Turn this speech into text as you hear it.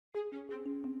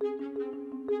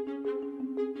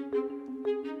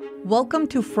Welcome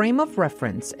to Frame of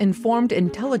Reference, informed,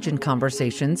 intelligent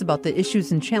conversations about the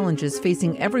issues and challenges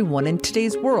facing everyone in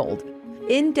today's world.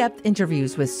 In-depth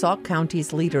interviews with Sauk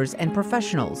County's leaders and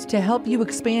professionals to help you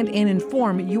expand and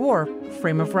inform your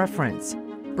frame of reference.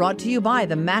 Brought to you by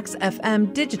the Max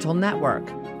FM Digital Network.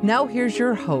 Now here's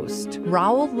your host,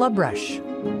 Rauel LaBreche.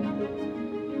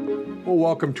 Well,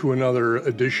 welcome to another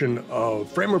edition of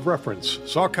Frame of Reference,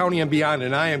 Sauk County and Beyond,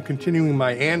 and I am continuing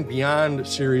my And Beyond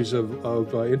series of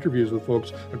interviews with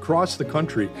folks across the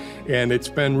country, and it's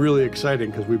been really exciting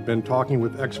because we've been talking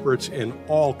with experts in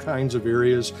all kinds of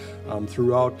areas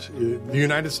throughout the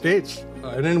United States,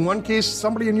 and in one case,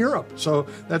 somebody in Europe, so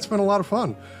that's been a lot of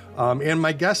fun. And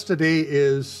my guest today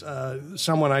is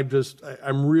someone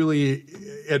I'm really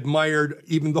admired,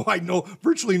 even though I know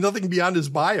virtually nothing beyond his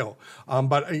bio.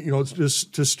 But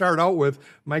just to start out with,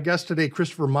 my guest today,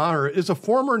 Christopher Maher, is a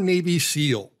former Navy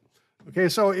SEAL. Okay,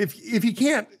 so if you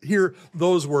can't hear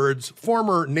those words,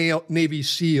 former Navy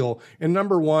SEAL, and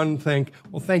number one,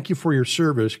 thank you for your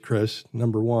service, Chris.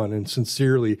 Number one, and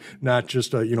sincerely, not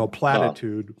just a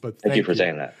platitude, but thank you for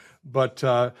saying that. But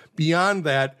beyond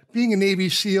that, being a Navy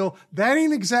SEAL, that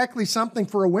ain't exactly something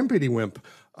for a wimpity wimp.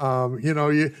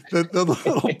 The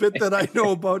little bit that I know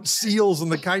about SEALs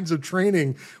and the kinds of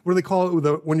training, what do they call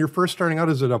it when you're first starting out?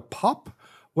 Is it a pup?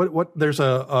 What? There's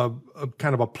a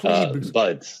kind of a plebe.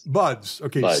 Buds.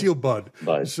 Okay, Bud. SEAL Bud.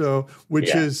 So,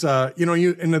 which is,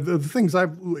 and the things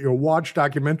I've watched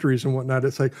documentaries and whatnot,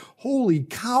 it's like, holy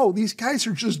cow, these guys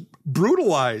are just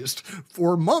brutalized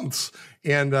for months.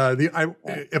 And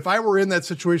if I were in that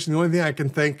situation, the only thing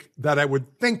I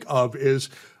would think of is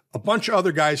a bunch of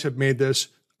other guys have made this.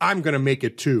 I'm going to make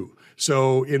it too.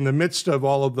 So in the midst of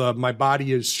all of my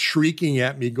body is shrieking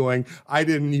at me going, I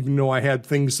didn't even know I had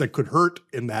things that could hurt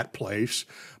in that place.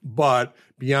 But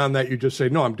beyond that, you just say,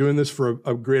 no, I'm doing this for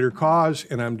a greater cause.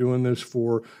 And I'm doing this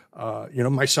for,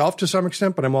 myself to some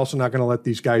extent, but I'm also not going to let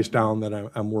these guys down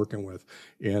that I'm working with.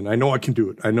 And I know I can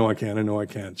do it. I know I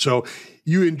can. So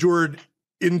you endured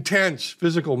intense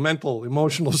physical, mental,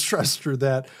 emotional stress through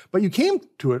that. But you came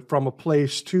to it from a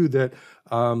place too that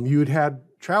you'd had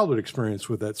childhood experience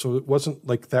with that. So it wasn't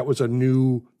like that was a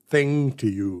new thing to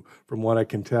you from what I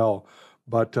can tell.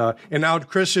 But, and now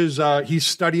Chris he's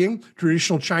studying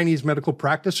traditional Chinese medical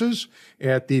practices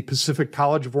at the Pacific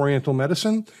College of Oriental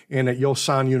Medicine and at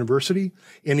Yosan University.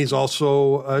 And he's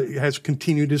also, has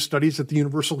continued his studies at the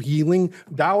Universal Healing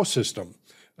Tao System,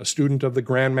 a student of the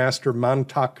Grandmaster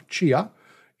Mantak Chia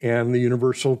and the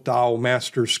Universal Tao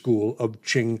Master School of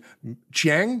Chiang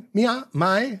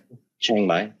Mai in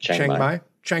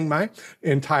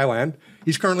Thailand.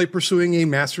 He's currently pursuing a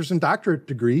master's and doctorate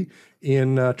degree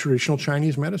in traditional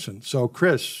Chinese medicine. So,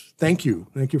 Chris, thank you.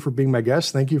 Thank you for being my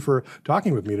guest. Thank you for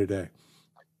talking with me today.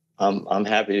 I'm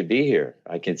happy to be here.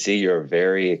 I can see you're a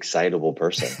very excitable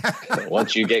person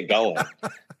once you get going.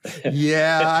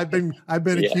 Yeah, I've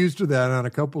been accused of that on a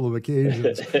couple of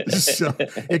occasions. So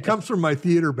it comes from my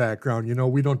theater background.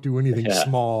 We don't do anything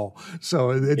small. So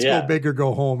it's go big or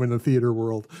go home in the theater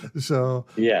world. So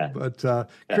but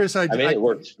Chris, it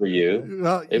works for you.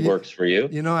 Well, it works for you.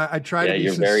 I try to be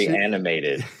you're very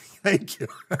animated. Thank you.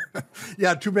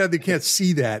 Yeah, too bad they can't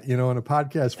see that, in a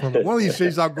podcast format. One of these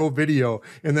days I'll go video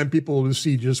and then people will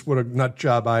see just what a nut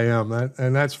job I am.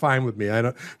 And that's fine with me.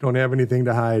 I don't have anything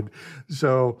to hide.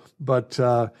 So, but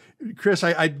Chris,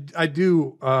 I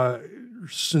do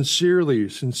sincerely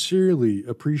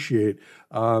appreciate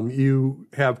you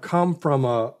have come from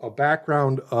a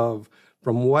background of,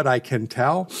 from what I can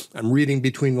tell, I'm reading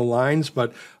between the lines,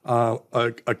 but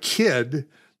a kid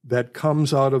that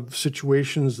comes out of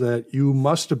situations that you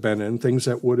must have been in, things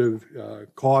that would have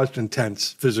caused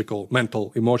intense physical,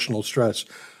 mental, emotional stress.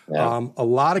 Yeah. A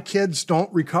lot of kids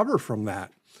don't recover from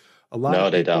that.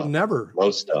 They don't. Never.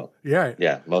 Most don't.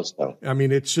 Yeah, most don't. I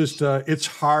mean, it's just, it's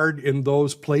hard in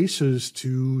those places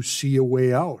to see a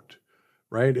way out,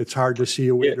 right? It's hard to see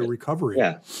a way to recovery.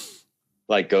 Yeah.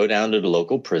 Like go down to the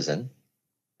local prison,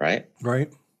 right?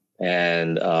 Right.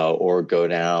 And or go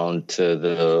down to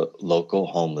the local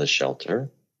homeless shelter,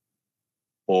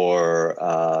 or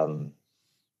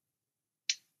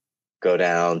go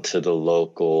down to the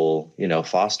local,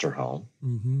 foster home.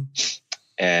 Mm-hmm.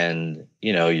 And,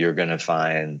 you're going to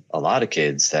find a lot of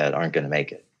kids that aren't going to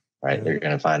make it, right? Yeah. You're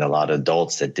going to find a lot of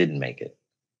adults that didn't make it.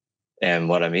 And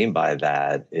what I mean by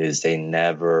that is they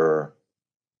never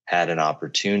had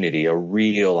a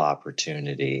real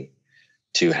opportunity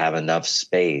to have enough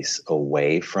space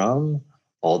away from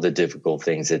all the difficult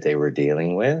things that they were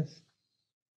dealing with,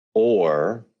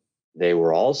 or they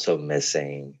were also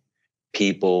missing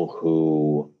people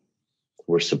who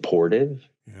were supportive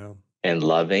and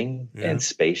loving and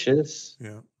spacious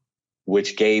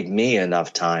which gave me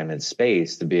enough time and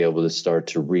space to be able to start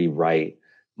to rewrite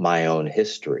my own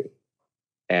history.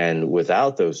 And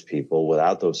without those people,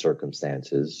 without those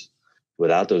circumstances,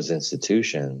 without those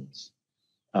institutions,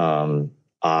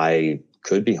 I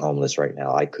could be homeless right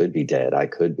now. I could be dead. I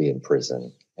could be in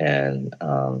prison. And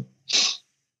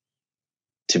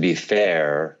to be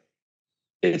fair,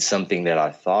 it's something that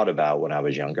I thought about when I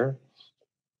was younger,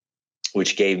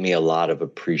 which gave me a lot of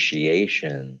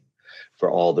appreciation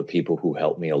for all the people who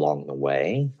helped me along the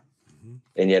way. Mm-hmm.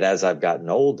 And yet, as I've gotten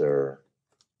older,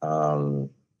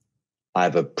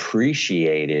 I've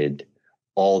appreciated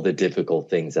all the difficult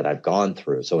things that I've gone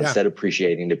through. So instead of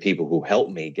appreciating the people who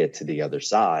helped me get to the other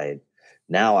side,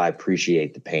 now I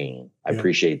appreciate the pain. I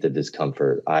appreciate the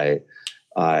discomfort. I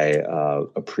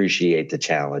appreciate the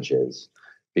challenges,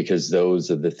 because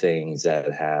those are the things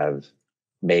that have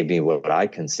made me what I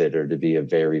consider to be a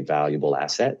very valuable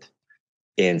asset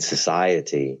in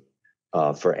society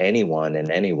for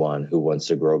anyone who wants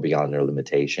to grow beyond their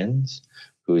limitations,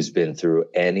 who's been through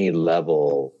any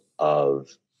level of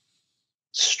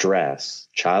stress,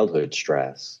 childhood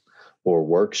stress, or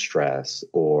work stress,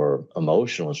 or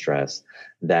emotional stress,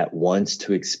 that wants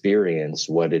to experience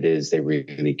what it is they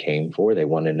really came for. They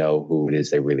want to know who it is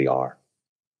they really are.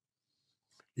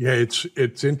 Yeah,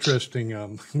 it's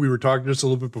interesting. We were talking just a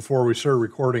little bit before we started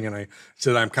recording, and I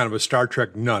said I'm kind of a Star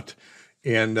Trek nut.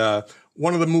 And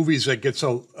one of the movies that gets,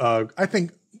 I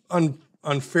think,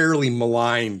 unfairly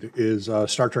maligned is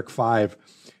Star Trek V.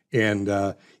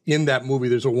 And in that movie,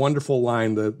 there's a wonderful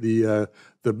line. The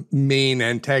main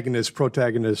protagonist,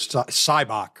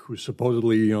 Sybok, who's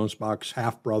supposedly Spock's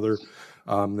half brother.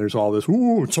 There's all this,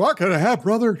 Spock had a half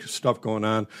brother stuff going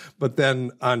on. But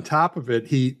then on top of it,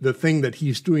 the thing that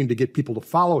he's doing to get people to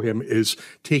follow him is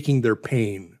taking their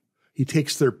pain. He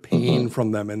takes their pain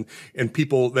from them, and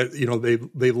people that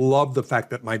they love the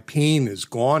fact that my pain is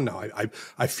gone now.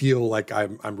 I feel like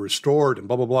I'm restored, and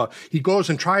blah blah blah. He goes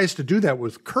and tries to do that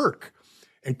with Kirk,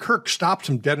 and Kirk stops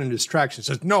him dead in his tracks and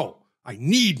says, "No, I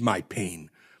need my pain.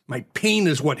 My pain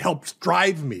is what helps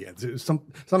drive me." It's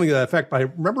something to that effect. But I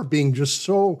remember being just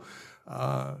so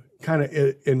kind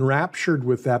of enraptured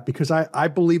with that, because I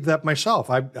believe that myself.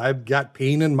 I've got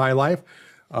pain in my life,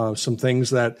 some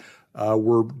things that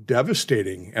were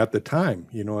devastating at the time,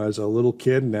 as a little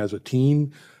kid and as a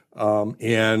teen.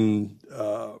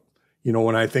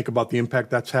 When I think about the impact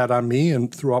that's had on me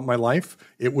and throughout my life,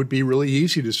 it would be really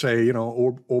easy to say,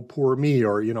 oh, poor me,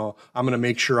 or, I'm going to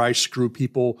make sure I screw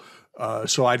people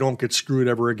so I don't get screwed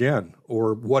ever again,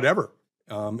 or whatever.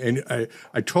 And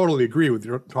I totally agree with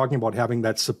you talking about having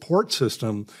that support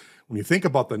system. When you think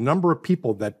about the number of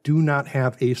people that do not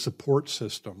have a support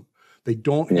system, they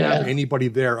don't have anybody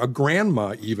there, a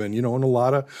grandma even, in a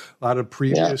lot of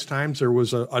previous times, there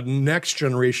was a next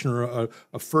generation or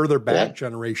a further back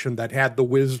generation that had the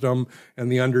wisdom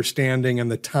and the understanding and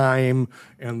the time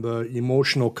and the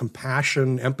emotional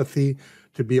compassion, empathy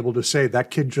to be able to say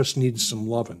that kid just needs some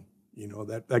loving,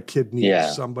 that kid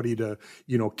needs somebody to,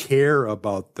 care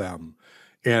about them.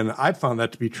 And I found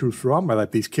that to be true throughout my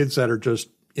life. These kids that are just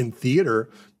in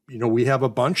theater, we have a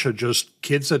bunch of just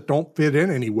kids that don't fit in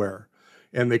anywhere.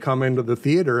 And they come into the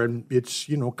theater, and it's,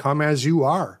 come as you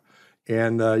are.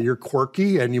 And you're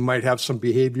quirky, and you might have some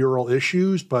behavioral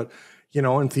issues, but,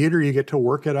 in theater, you get to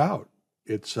work it out.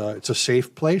 It's a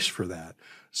safe place for that.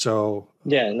 So.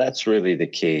 Yeah, and that's really the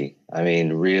key. I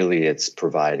mean, really, it's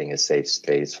providing a safe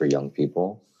space for young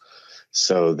people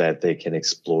so that they can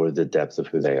explore the depth of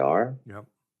who they are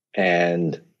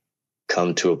and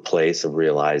come to a place of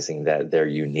realizing that their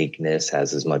uniqueness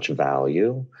has as much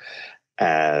value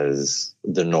as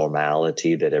the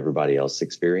normality that everybody else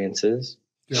experiences,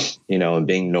 and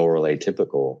being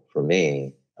neuroatypical for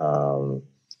me,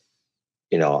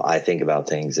 I think about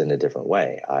things in a different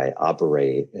way. I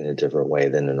operate in a different way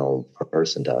than a normal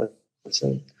person does.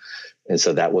 And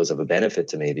so that was of a benefit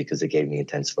to me because it gave me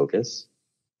intense focus.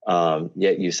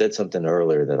 Yet you said something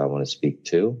earlier that I want to speak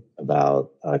to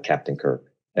about Captain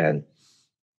Kirk. And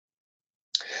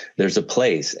there's a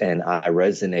place, and I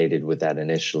resonated with that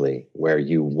initially, where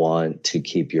you want to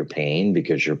keep your pain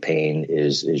because your pain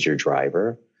is your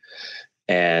driver.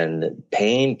 And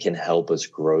pain can help us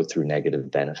grow through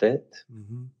negative benefit.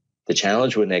 Mm-hmm. The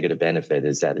challenge with negative benefit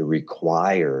is that it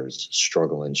requires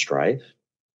struggle and strife.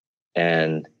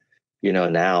 And,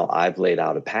 now I've laid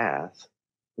out a path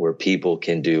where people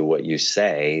can do what you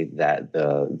say that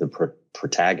the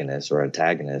protagonist or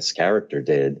antagonist character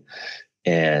did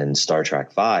in Star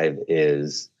Trek V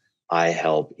is I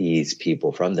help ease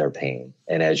people from their pain.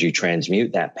 And as you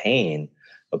transmute that pain,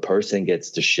 a person gets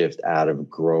to shift out of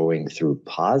growing through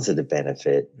positive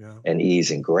benefit and ease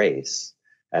and grace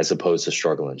as opposed to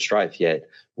struggle and strife. Yet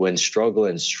when struggle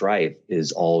and strife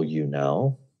is all you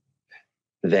know,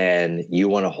 then you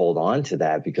want to hold on to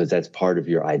that because that's part of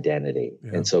your identity.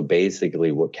 Yeah. And so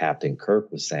basically what Captain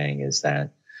Kirk was saying is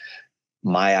that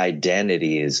my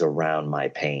identity is around my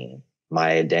pain.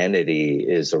 My identity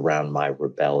is around my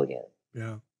rebellion.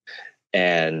 Yeah.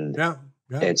 And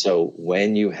so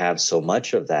when you have so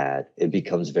much of that, it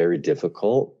becomes very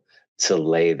difficult to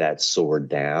lay that sword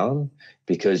down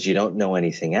because you don't know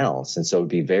anything else. And so it'd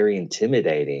be very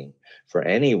intimidating for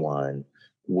anyone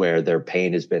where their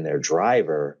pain has been their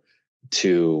driver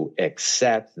to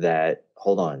accept that,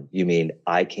 hold on, you mean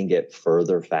I can get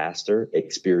further faster,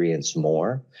 experience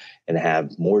more, and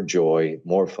have more joy,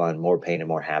 more fun, more pain, and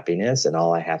more happiness, and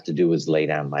all I have to do is lay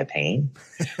down my pain?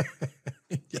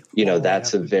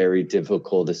 That's a very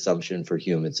difficult assumption for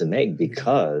humans to make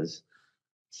because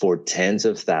for tens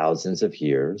of thousands of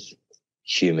years,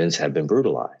 humans have been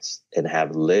brutalized and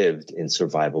have lived in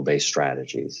survival-based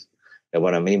strategies. And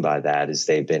what I mean by that is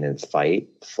they've been in fight,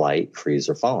 flight, freeze,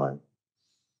 or fawn.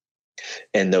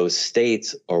 And those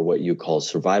states are what you call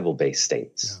survival-based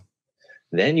states.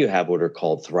 Yeah. Then you have what are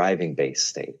called thriving-based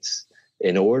states.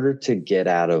 In order to get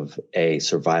out of a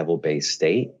survival-based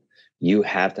state, you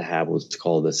have to have what's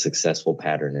called a successful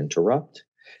pattern interrupt.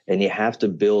 And you have to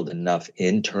build enough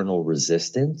internal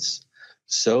resistance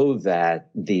so that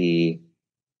the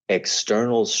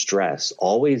external stress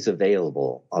always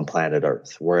available on planet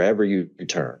Earth, wherever you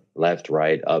turn, left,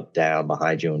 right, up, down,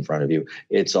 behind you, in front of you,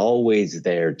 it's always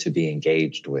there to be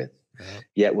engaged with. Yeah.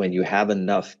 Yet when you have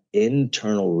enough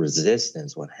internal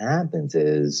resistance, what happens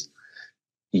is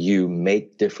you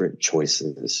make different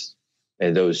choices.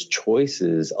 And those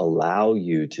choices allow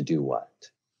you to do what?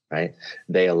 Right?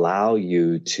 They allow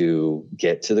you to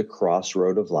get to the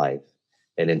crossroad of life.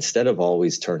 And instead of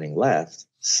always turning left,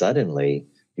 suddenly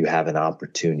you have an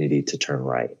opportunity to turn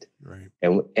right. Right.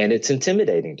 And it's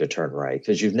intimidating to turn right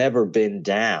because you've never been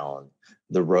down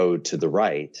the road to the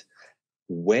right.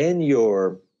 When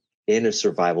you're in a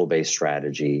survival-based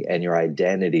strategy and your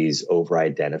identity is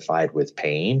over-identified with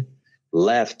pain,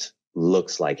 left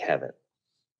looks like heaven,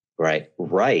 right?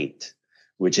 Right,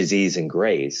 which is ease and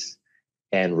grace,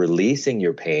 and releasing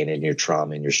your pain and your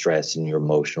trauma and your stress and your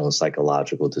emotional and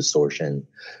psychological distortion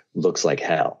looks like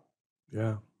hell.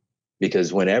 Yeah.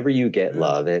 Because whenever you get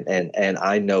love, and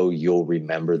I know you'll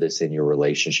remember this in your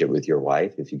relationship with your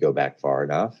wife if you go back far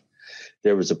enough,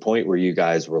 there was a point where you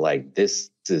guys were like, this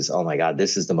is, oh my God,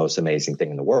 this is the most amazing thing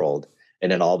in the world.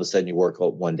 And then all of a sudden you work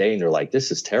out one day and you're like,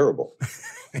 this is terrible.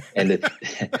 And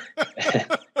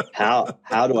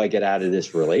how do I get out of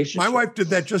this relationship? My wife did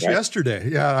that just yesterday.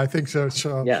 Yeah, I think so.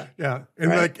 So yeah. And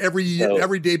like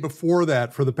every day before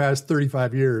that for the past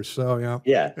 35 years. So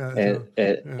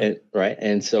right.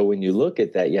 And so when you look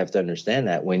at that, you have to understand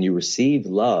that when you receive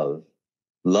love,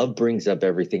 love brings up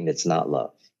everything that's not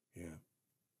love.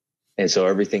 And so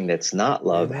everything that's not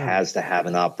love has to have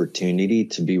an opportunity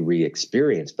to be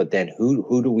re-experienced. But then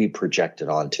who do we project it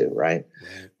onto, right?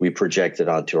 We project it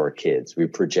onto our kids. We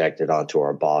project it onto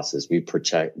our bosses. We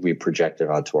project it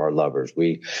onto our lovers.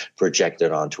 We project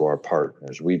it onto our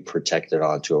partners. We project it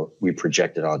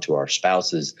onto our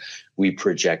spouses. We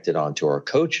project it onto our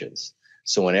coaches.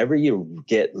 So whenever you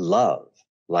get love,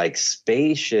 like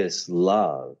spacious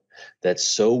love, that's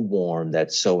so warm,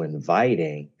 that's so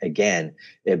inviting, again,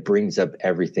 it brings up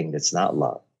everything that's not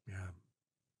love.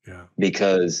 Yeah.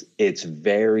 Because it's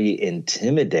very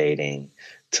intimidating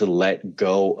to let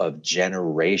go of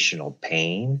generational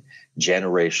pain,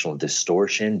 generational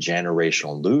distortion,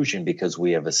 generational illusion, because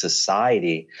we have a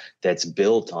society that's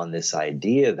built on this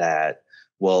idea that,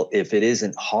 well, if it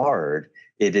isn't hard,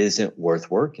 it isn't worth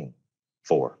working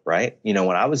for, right? When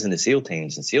I was in the SEAL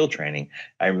teams and SEAL training,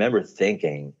 I remember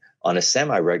thinking on a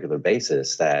semi-regular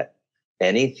basis that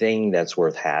anything that's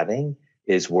worth having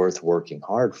is worth working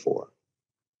hard for.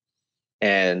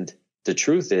 And the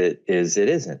truth is it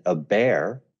isn't. A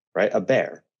bear, right? A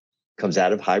bear comes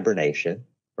out of hibernation,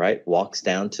 right? Walks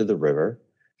down to the river,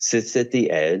 sits at the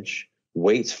edge,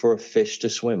 waits for a fish to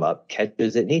swim up,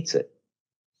 catches it and eats it.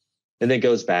 And then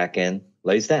goes back and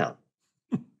lays down.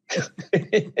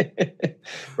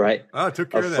 Right? Oh, took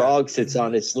care of that. A frog sits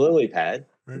on its lily pad,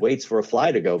 waits for a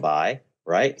fly to go by,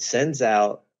 right? Sends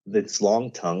out its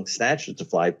long tongue, snatches the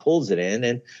fly, pulls it in,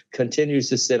 and continues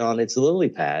to sit on its lily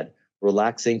pad,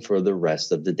 relaxing for the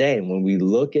rest of the day. And when we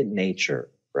look at nature,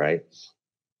 right,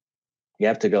 you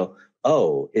have to go,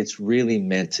 oh, it's really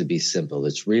meant to be simple.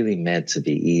 It's really meant to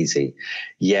be easy.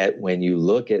 Yet when you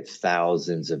look at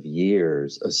thousands of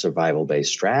years of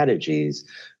survival-based strategies,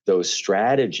 those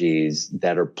strategies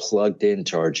that are plugged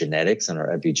into our genetics and our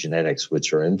epigenetics,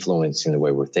 which are influencing the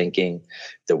way we're thinking,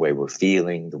 the way we're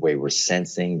feeling, the way we're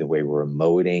sensing, the way we're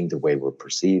emoting, the way we're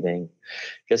perceiving,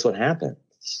 guess what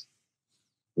happens?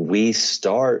 We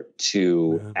start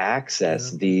to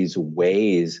access these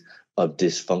ways of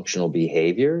dysfunctional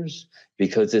behaviors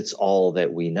because it's all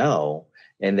that we know.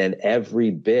 And then every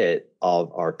bit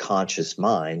of our conscious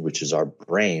mind, which is our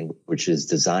brain, which is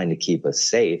designed to keep us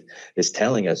safe, is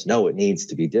telling us, no, it needs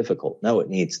to be difficult. No, it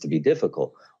needs to be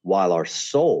difficult. While our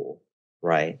soul,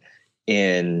 right,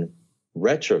 in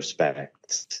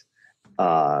retrospect,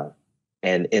 and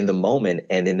in the moment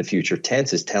and in the future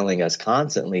tense is telling us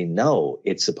constantly, no,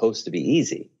 it's supposed to be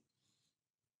easy.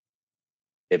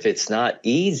 If it's not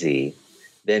easy,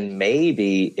 then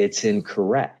maybe it's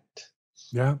incorrect.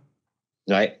 Yeah.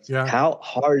 Right? Yeah. How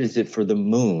hard is it for the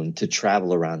moon to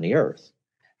travel around the earth?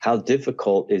 How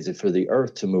difficult is it for the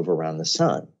earth to move around the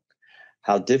sun?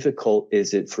 How difficult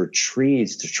is it for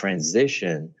trees to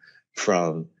transition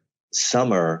from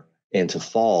summer into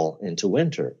fall, into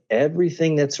winter?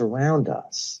 Everything that's around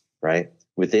us, right,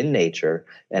 within nature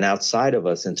and outside of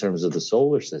us in terms of the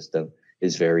solar system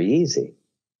is very easy.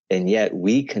 And yet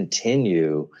we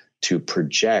continue to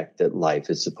project that life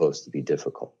is supposed to be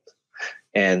difficult.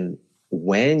 And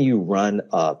when you run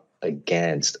up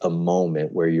against a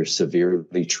moment where you're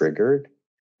severely triggered,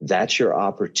 that's your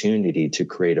opportunity to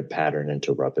create a pattern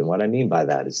interrupt. And what I mean by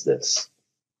that is this.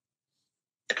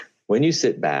 When you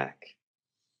sit back,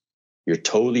 you're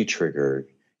totally triggered,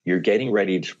 you're getting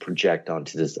ready to project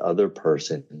onto this other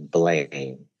person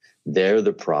blame. They're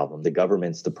the problem. The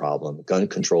government's the problem. Gun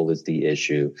control is the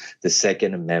issue. The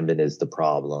Second Amendment is the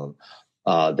problem.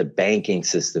 The banking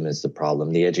system is the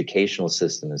problem. The educational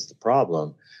system is the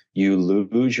problem. You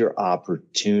lose your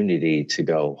opportunity to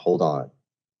go, hold on.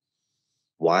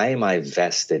 Why am I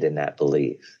vested in that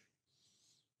belief?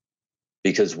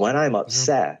 Because when I'm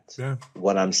upset,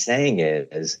 what I'm saying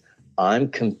is I'm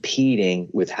competing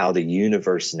with how the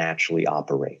universe naturally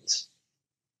operates.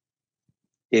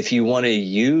 If you want to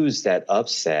use that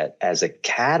upset as a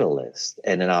catalyst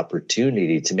and an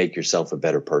opportunity to make yourself a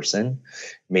better person,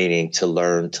 meaning to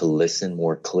learn to listen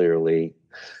more clearly,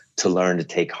 to learn to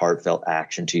take heartfelt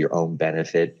action to your own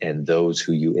benefit and those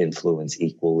who you influence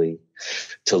equally,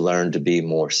 to learn to be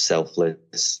more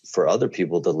selfless, for other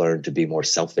people to learn to be more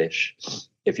selfish.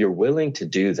 If you're willing to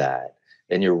do that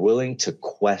and you're willing to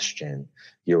question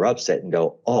your upset and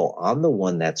go, oh, I'm the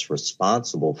one that's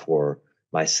responsible for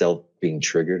myself being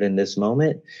triggered in this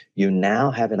moment, you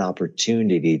now have an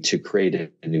opportunity to create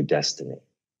a new destiny,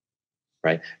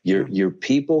 right? Your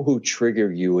people who trigger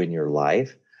you in your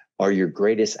life are your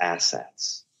greatest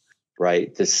assets,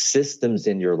 right? The systems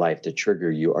in your life to trigger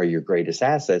you are your greatest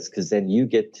assets because then you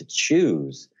get to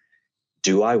choose,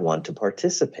 do I want to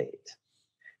participate?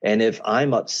 And if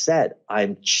I'm upset,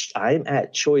 I'm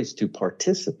at choice to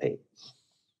participate.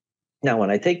 Now,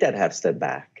 when I take that half step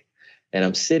back, and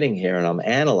I'm sitting here and I'm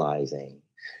analyzing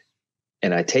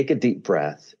and I take a deep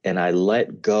breath and I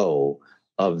let go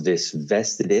of this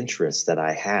vested interest that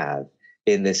I have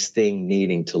in this thing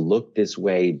needing to look this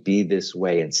way, be this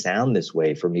way, and sound this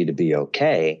way for me to be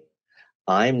okay.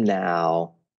 I'm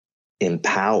now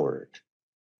empowered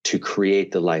to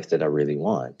create the life that I really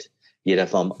want. Yet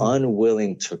if I'm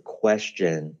unwilling to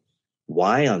question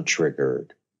why I'm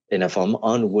triggered, and if I'm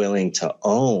unwilling to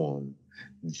own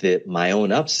my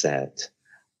own upset,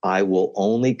 I will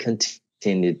only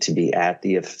continue to be at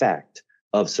the effect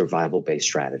of survival-based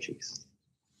strategies.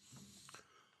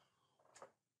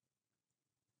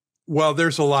 Well,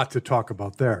 there's a lot to talk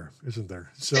about there, isn't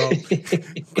there? So,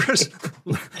 Chris,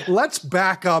 let's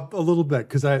back up a little bit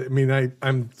because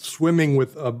I'm swimming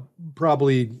with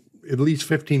probably at least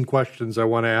 15 questions I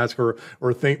want to ask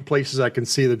or think places I can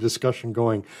see the discussion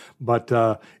going. But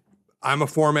I'm a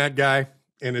format guy.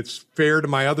 And it's fair to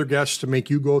my other guests to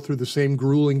make you go through the same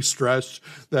grueling stress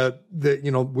that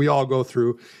we all go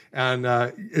through. And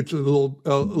it's a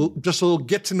little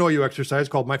get to know you exercise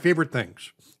called My Favorite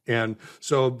Things. And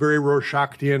so very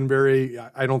Rorschachtian,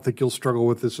 I don't think you'll struggle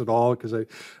with this at all because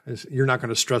you're not going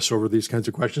to stress over these kinds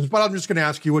of questions. But I'm just going to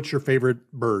ask you, what's your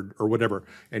favorite bird or whatever?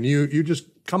 And you just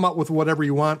come up with whatever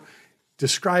you want.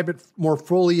 Describe it more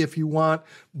fully if you want,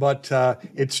 but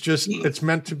it's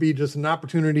meant to be just an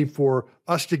opportunity for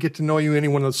us to get to know you.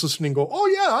 Anyone that's listening go, oh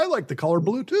yeah, I like the color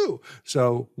blue too.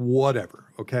 So whatever.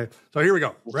 Okay. So here we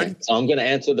go. Ready? So I'm going to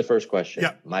answer the first question.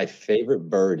 Yeah. My favorite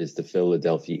bird is the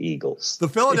Philadelphia Eagles. The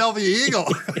Philadelphia Eagle.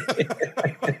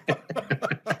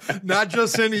 Not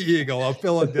just any eagle, a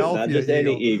Philadelphia Not just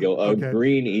eagle. any eagle, a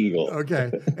green eagle.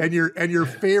 Okay. And your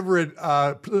favorite,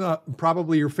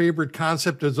 probably your favorite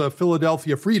concept is a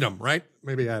Philadelphia freedom, right?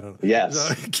 Maybe, I don't know.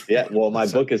 Yes. Yeah. Well, my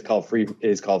book is called Free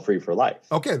for Life.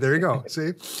 Okay, there you go.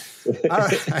 See? All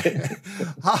right.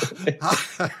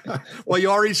 Well,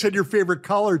 you already said your favorite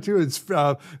color too. It's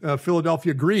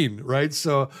Philadelphia green, right?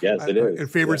 So yes, it is.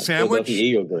 Favorite sandwich? Philadelphia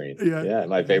Eagle green. Yeah.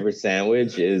 My favorite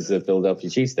sandwich is a Philadelphia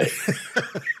cheesesteak.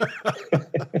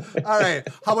 All right.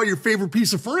 How about your favorite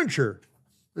piece of furniture?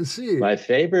 Let's see. My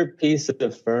favorite piece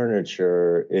of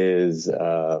furniture is,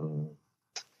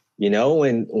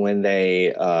 when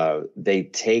they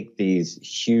take these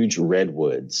huge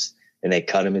redwoods and they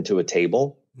cut them into a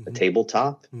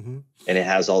tabletop, and it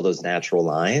has all those natural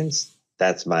lines.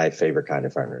 That's my favorite kind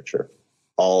of furniture.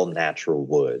 All natural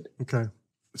wood. Okay.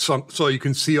 So you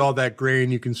can see all that grain.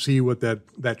 You can see what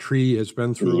that tree has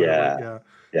been through. Yeah.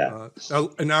 Yeah.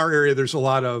 In our area, there's a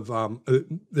lot of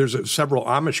several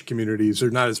Amish communities. They're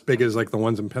not as big as like the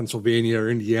ones in Pennsylvania or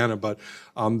Indiana, but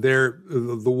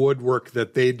the woodwork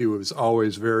that they do is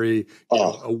always very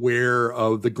aware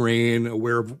of the grain,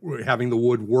 aware of having the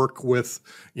wood work with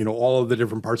all of the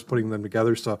different parts, putting them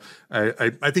together. So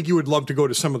I think you would love to go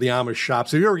to some of the Amish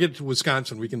shops. If you ever get to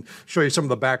Wisconsin, we can show you some of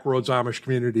the backroads Amish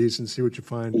communities and see what you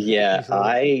find. Yeah,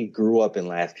 I grew up in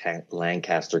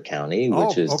Lancaster County,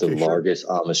 which is the largest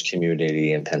Amish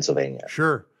community in Pennsylvania.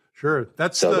 Sure.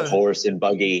 That's the horse and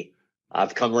buggy.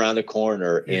 I've come around the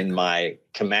corner in my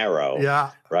Camaro.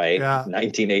 Yeah. Right. Yeah.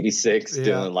 1986,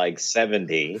 doing like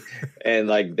 70, and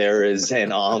like there is an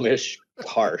Amish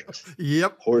cart.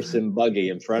 Yep. Horse and buggy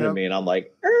in front of me, and I'm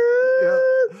like,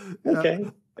 okay.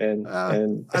 And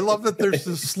I love that there's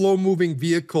this slow moving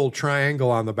vehicle triangle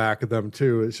on the back of them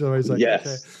too. It's always like, yes.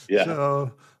 Okay. Yeah.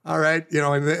 So, all right.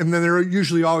 And then they're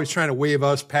usually always trying to wave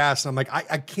us past. I'm like,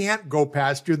 I can't go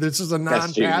past you. This is a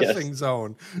non-passing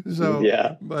zone. So,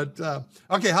 yeah. But,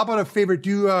 okay. How about a favorite? Do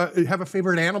you have a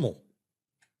favorite animal?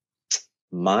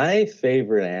 My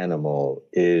favorite animal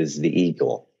is the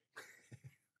eagle.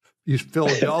 You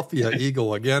Philadelphia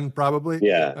Eagle again, probably?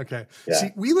 Yeah. Okay. Yeah.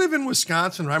 See, we live in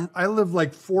Wisconsin. I live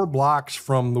like 4 blocks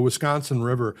from the Wisconsin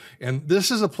River, and this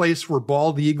is a place where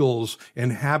bald eagles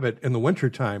inhabit in the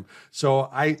wintertime. So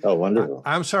wonderful.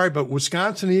 I'm sorry, but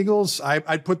Wisconsin Eagles,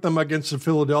 I'd put them against the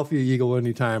Philadelphia Eagle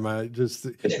anytime. I just,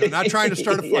 not trying to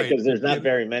start a fight. Because there's not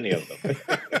very many of them.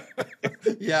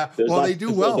 Yeah. They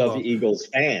do well. Philadelphia Eagles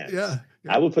fans. Yeah.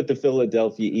 I would put the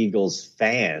Philadelphia Eagles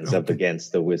fans up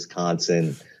against the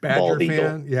Wisconsin Badger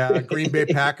fan, Green Bay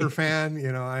Packer fan.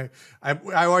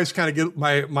 I always kind of get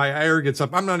my ire gets up.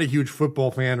 I'm not a huge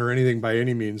football fan or anything by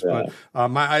any means, but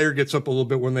my ire gets up a little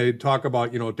bit when they talk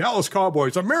about Dallas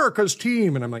Cowboys, America's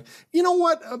team, and I'm like, you know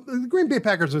what? The Green Bay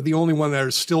Packers are the only one that are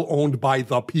still owned by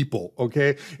the people.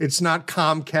 Okay, it's not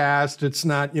Comcast, it's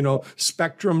not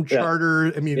Spectrum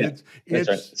Charter. I mean, it's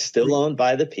right. Still owned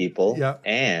by the people. Yeah,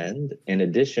 and in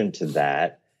addition to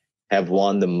that, have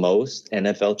won the most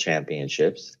NFL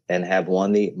championships and have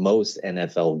won the most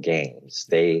NFL games.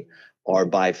 They are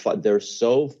by far, they're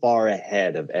so far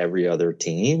ahead of every other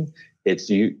team. It's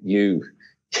the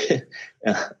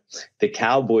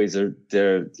Cowboys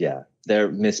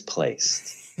they're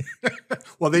misplaced.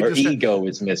 Well, their ego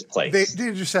is misplaced.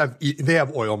 They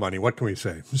have oil money. What can we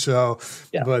say? So,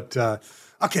 but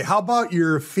okay. How about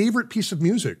your favorite piece of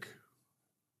music?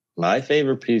 My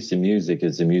favorite piece of music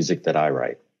is the music that I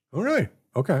write. Oh, really?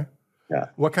 Okay. Yeah.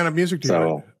 What kind of music do you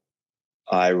write?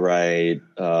 I write,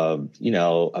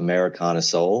 Americana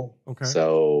soul. Okay.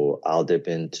 So I'll dip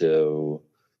into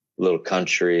a little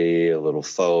country, a little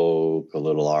folk, a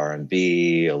little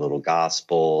R&B, a little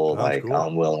gospel. Cool.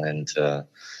 I'm willing to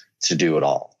do it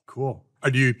all. Cool.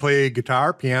 Do you play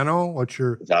guitar, piano?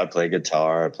 I play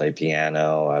guitar. I play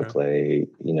piano. Okay. I play,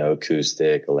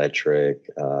 acoustic, electric.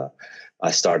 I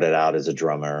started out as a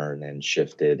drummer and then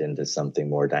shifted into something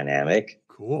more dynamic.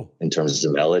 Cool. In terms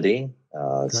of melody.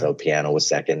 So piano was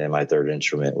second, and my third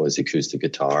instrument was acoustic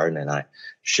guitar. And then I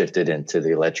shifted into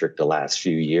the electric the last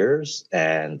few years,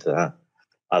 and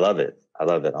I love it.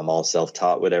 I'm all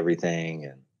self-taught with everything,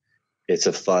 and it's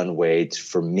a fun way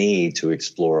for me to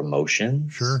explore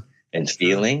emotions. Sure. And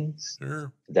feelings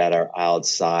that are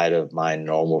outside of my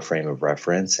normal frame of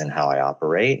reference and how I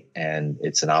operate. And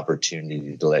it's an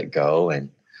opportunity to let go and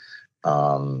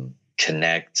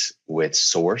connect with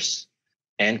source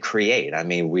and create. I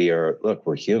mean, we're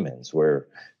humans.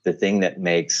 The thing that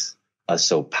makes us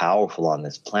so powerful on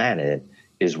this planet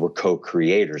is we're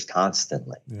co-creators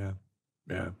constantly. Yeah.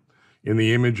 Yeah. In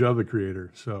the image of the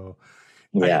creator. So,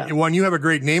 Yeah. You have a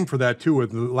great name for that too,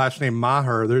 with the last name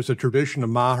Maher. There's a tradition of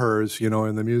Mahers,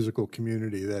 in the musical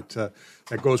community that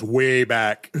goes way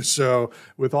back. So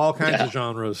with all kinds of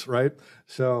genres, right?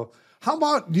 So how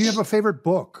about, do you have a favorite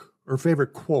book or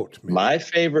favorite quote? Maybe? My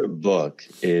favorite book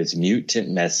is Mutant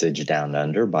Message Down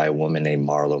Under by a woman named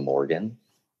Marla Morgan.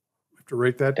 I have to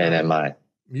write that down. And then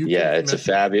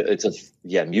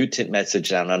Mutant Message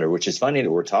Down Under, which is funny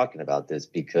that we're talking about this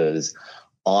because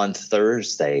on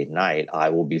Thursday night, I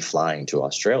will be flying to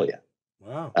Australia.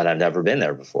 Wow. And I've never been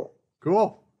there before.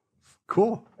 Cool.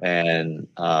 And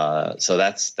so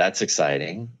that's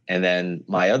exciting. And then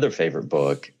my other favorite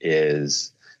book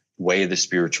is Way of the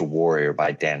Spiritual Warrior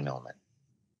by Dan Millman.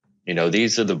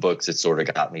 These are the books that sort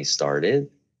of got me started.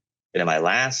 And in my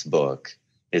last book,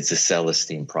 it's The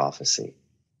Celestine Prophecy,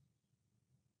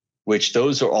 which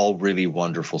those are all really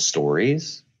wonderful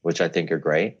stories, which I think are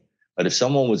great. But if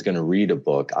someone was going to read a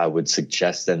book, I would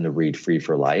suggest them to read Free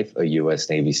for Life, a U.S.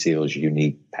 Navy SEAL's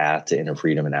unique path to inner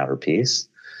freedom and outer peace,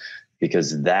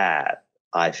 because that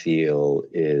I feel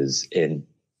it's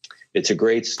a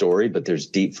great story, but there's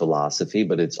deep philosophy,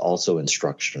 but it's also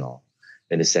instructional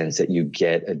in the sense that you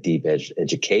get a deep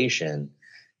education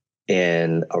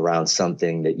in around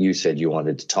something that you said you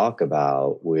wanted to talk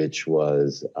about, which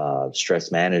was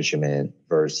stress management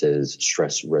versus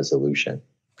stress resolution.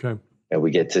 Okay. And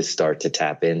we get to start to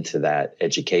tap into that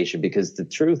education, because the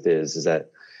truth is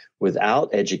that without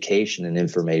education and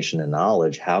information and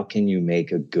knowledge, how can you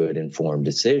make a good informed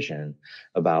decision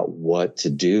about what to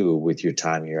do with your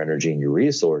time, your energy, and your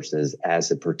resources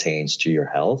as it pertains to your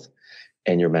health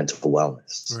and your mental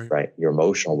wellness, right? Your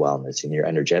emotional wellness and your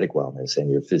energetic wellness and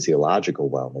your physiological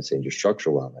wellness and your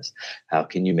structural wellness. How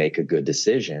can you make a good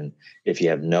decision if you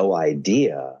have no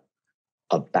idea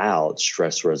about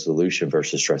stress resolution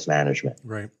versus stress management?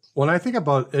 Right. When I think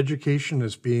about education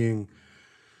as being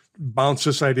bounce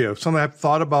this idea, something I've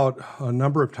thought about a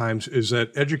number of times is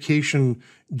that education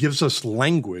gives us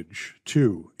language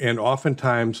too. And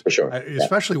oftentimes,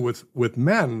 especially with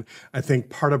men, I think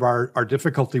part of our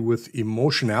difficulty with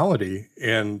emotionality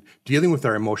and dealing with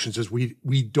our emotions is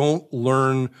we don't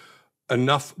learn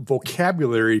enough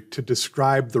vocabulary to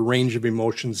describe the range of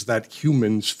emotions that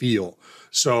humans feel.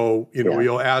 So,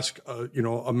 you'll ask,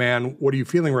 a man, what are you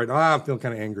feeling right now? I'm feeling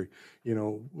kind of angry.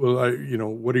 What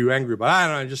are you angry about? I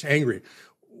don't know, I'm just angry.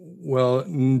 Well,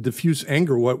 diffuse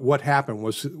anger, what happened?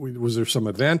 Was there some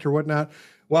event or whatnot?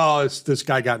 Well, it's this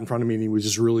guy got in front of me and he was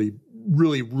just really,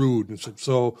 really rude. And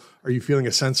so are you feeling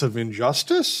a sense of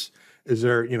injustice? Is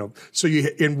there,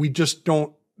 and we just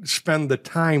don't spend the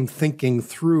time thinking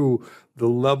through the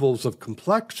levels of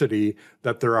complexity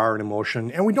that there are in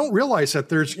emotion. And we don't realize that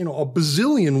there's, a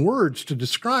bazillion words to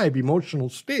describe emotional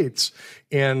states.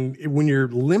 And when you're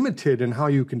limited in how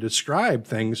you can describe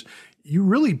things, you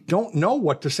really don't know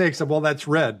what to say except, well, that's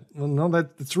red. Well, no,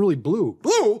 that's really blue.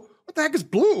 Blue? What the heck is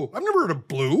blue? I've never heard of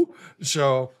blue.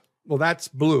 So, well, that's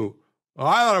blue. Oh,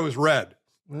 I thought it was red.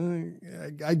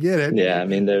 I get it. Yeah. I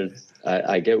mean,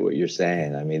 I get what you're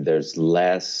saying. I mean, there's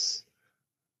less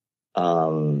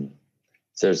subtle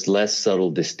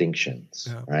distinctions,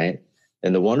 right?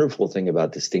 And the wonderful thing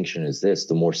about distinction is this: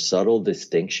 the more subtle the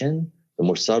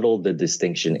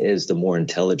distinction is, the more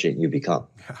intelligent you become.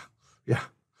 Yeah.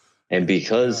 And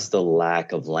because the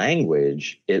lack of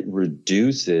language, it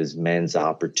reduces men's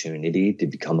opportunity to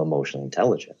become emotionally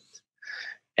intelligent.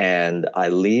 And I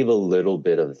leave a little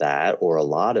bit of that, or a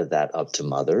lot of that, up to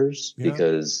mothers,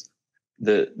 because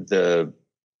the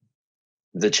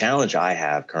challenge I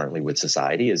have currently with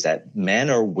society is that men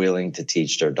are willing to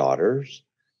teach their daughters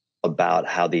about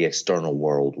how the external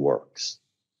world works.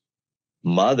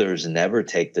 Mothers never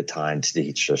take the time to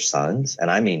teach their sons, and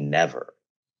I mean never,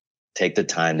 take the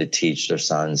time to teach their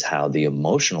sons how the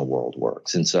emotional world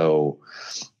works. And so,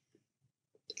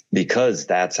 because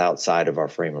that's outside of our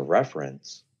frame of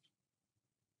reference,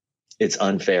 it's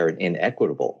unfair and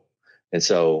inequitable. And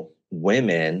so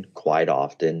women quite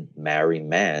often marry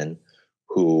men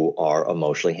who are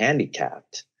emotionally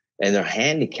handicapped. And they're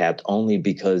handicapped only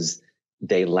because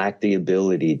they lack the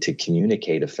ability to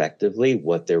communicate effectively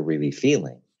what they're really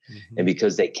feeling. Mm-hmm. And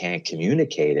because they can't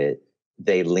communicate it,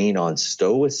 they lean on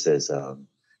stoicism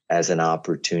as an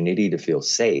opportunity to feel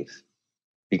safe.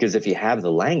 Because if you have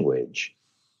the language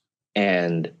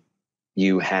and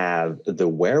you have the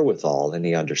wherewithal and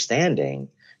the understanding,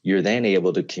 you're then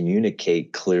able to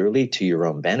communicate clearly to your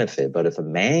own benefit. But if a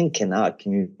man cannot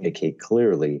communicate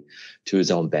clearly to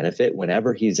his own benefit,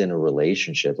 whenever he's in a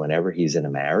relationship, whenever he's in a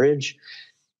marriage,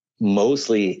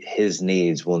 mostly his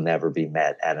needs will never be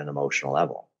met at an emotional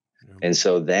level. Yeah. And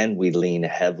so then we lean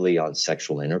heavily on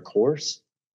sexual intercourse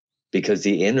because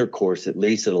the intercourse, at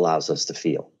least it allows us to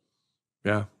feel.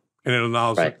 Yeah. And it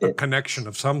allows right? a connection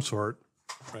of some sort.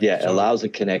 Right? Yeah, it allows a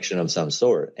connection of some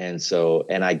sort. And so,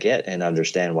 and I get and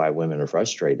understand why women are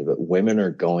frustrated, but women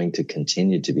are going to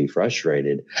continue to be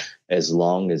frustrated as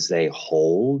long as they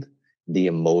hold the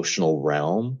emotional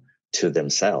realm to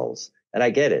themselves. And I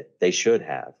get it. They should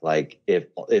have. Like,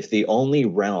 if the only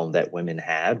realm that women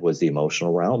had was the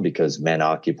emotional realm, because men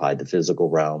occupied the physical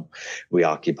realm, we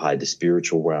occupied the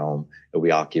spiritual realm, and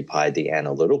we occupied the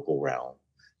analytical realm.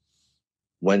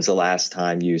 When's the last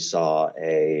time you saw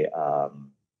a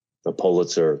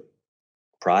Pulitzer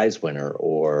Prize winner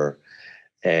or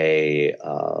a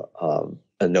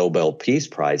Nobel Peace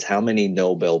Prize? How many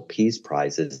Nobel Peace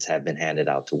Prizes have been handed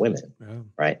out to women,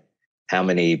 right? How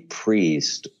many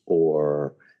priests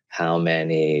or how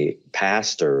many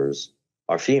pastors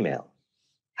are female?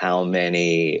 How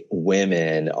many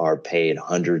women are paid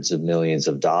hundreds of millions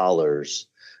of dollars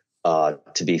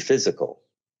to be physical?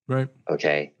 Right.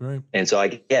 Okay. Right. And so I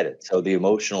get it. So the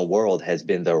emotional world has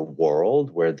been their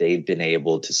world where they've been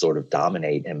able to sort of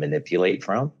dominate and manipulate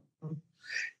from.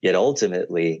 Yet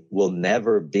ultimately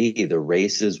the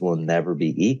races will never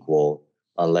be equal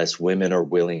unless women are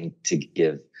willing to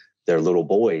give their little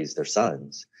boys, their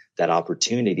sons, that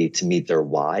opportunity to meet their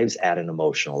wives at an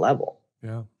emotional level.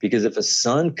 Yeah. Because if a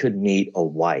son could meet a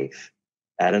wife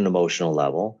at an emotional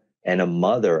level and a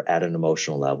mother at an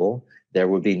emotional level, there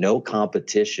would be no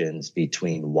competitions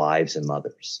between wives and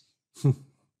mothers.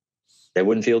 They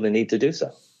wouldn't feel the need to do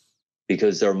so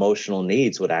because their emotional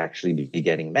needs would actually be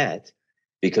getting met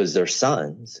because their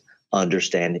sons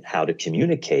understand how to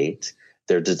communicate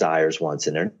their desires, wants,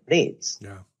 and their needs.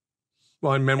 Yeah.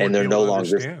 Well, and men would they're be able no to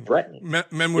longer understand. threatened.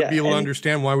 Men would be able to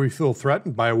understand why we feel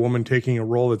threatened by a woman taking a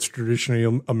role that's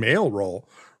traditionally a male role,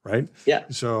 right? Yeah.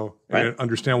 So and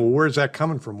understand, well, where is that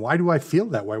coming from? Why do I feel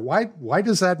that way? Why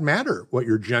does that matter what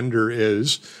your gender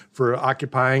is for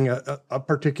occupying a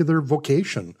particular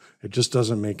vocation? It just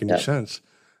doesn't make any sense.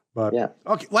 But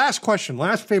okay, last question,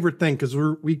 last favorite thing, because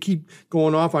we keep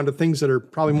going off onto things that are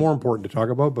probably more important to talk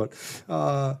about, but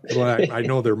I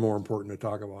know they're more important to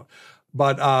talk about.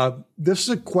 But this is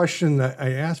a question that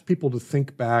I ask people to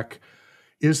think back.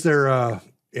 Is there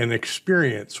an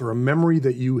experience or a memory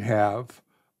that you have?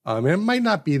 And it might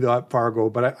not be that far ago,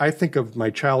 but I think of my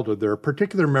childhood. There are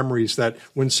particular memories that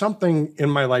when something in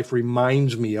my life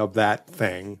reminds me of that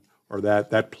thing or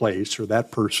that place or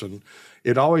that person,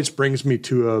 it always brings me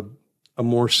to a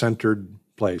more centered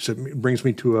place. It brings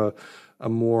me to a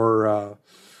more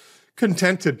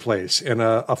contented place and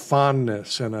a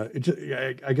fondness and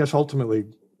I guess ultimately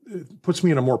it puts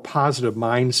me in a more positive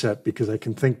mindset because I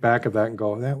can think back of that and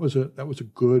go, that was a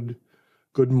good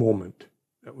moment.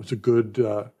 That was a good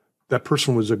that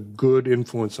person was a good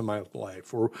influence in my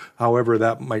life, or however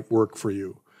that might work for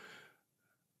you.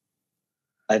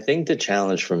 I think the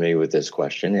challenge for me with this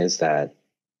question is that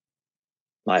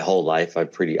my whole life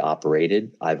I've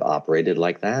operated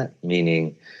like that,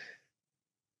 meaning,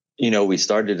 we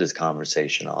started this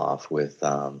conversation off with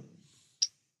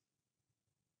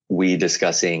we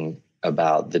discussing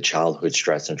about the childhood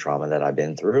stress and trauma that I've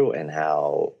been through and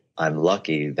how I'm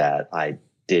lucky that I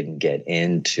didn't get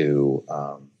into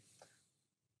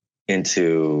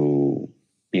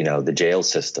the jail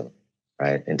system,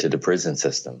 right? Into the prison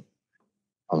system.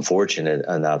 I'm fortunate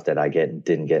enough that I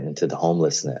didn't get into the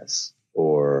homelessness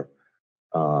or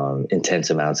intense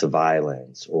amounts of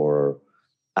violence or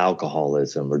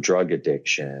alcoholism or drug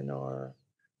addiction or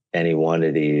any one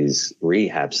of these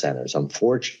rehab centers. I'm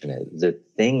fortunate. The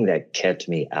thing that kept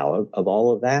me out of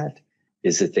all of that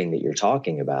is the thing that you're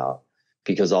talking about,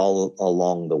 because all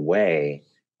along the way,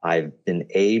 I've been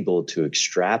able to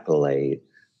extrapolate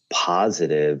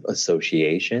positive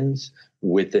associations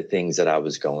with the things that I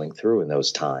was going through in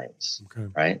those times,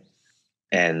 right?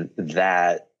 And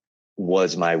that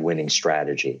was my winning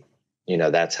strategy.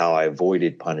 That's how I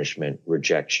avoided punishment,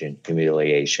 rejection,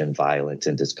 humiliation, violence,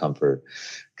 and discomfort.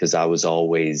 Because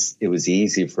it was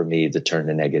easy for me to turn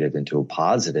the negative into a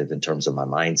positive in terms of my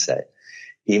mindset.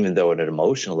 Even though at an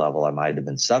emotional level, I might have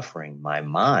been suffering, my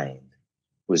mind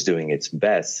was doing its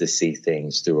best to see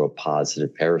things through a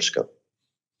positive periscope.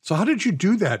 So how did you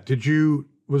do that?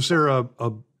 Was there a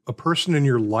person in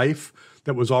your life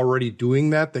that was already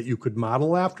doing that you could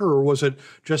model after, or was it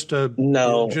just a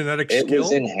genetic skill? It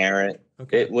was inherent.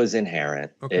 Okay. It was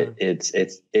inherent. Okay.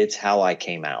 It's how I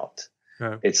came out.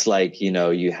 Okay. It's like,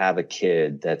 you have a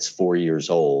kid that's 4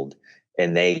 years old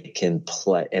and they can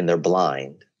play, and they're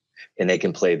blind, and they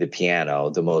can play the piano,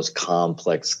 the most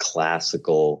complex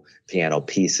classical piano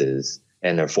pieces,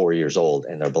 and they're 4 years old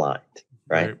and they're blind,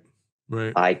 right?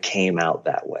 Right. I came out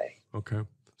that way. Okay.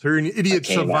 So you're an idiot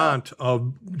savant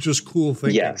of just cool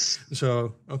thinking. Yes.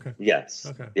 So, okay. Yes.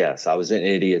 Okay. Yes. I was an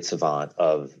idiot savant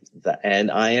of that. And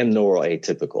I am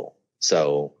neuroatypical.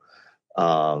 So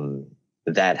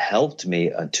that helped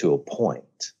me to a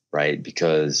point, right?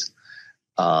 Because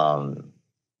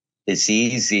it's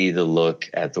easy to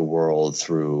look at the world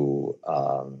through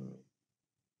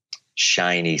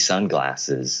shiny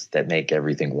sunglasses that make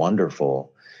everything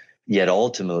wonderful. Yet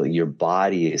ultimately, your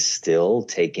body is still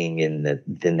taking in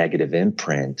the negative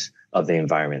imprint of the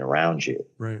environment around you.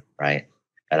 Right. Right.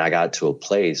 And I got to a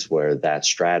place where that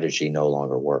strategy no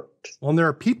longer worked. Well, and there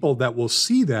are people that will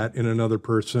see that in another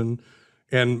person.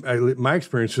 And my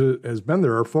experience has been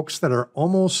there are folks that are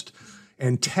almost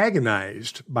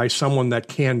antagonized by someone that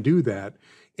can do that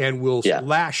and will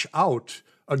lash out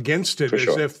against it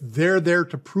as if they're there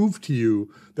to prove to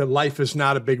you that life is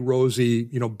not a big rosy,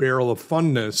 barrel of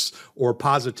funness or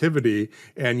positivity.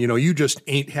 And, you just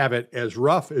ain't have it as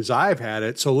rough as I've had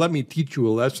it. So let me teach you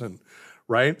a lesson.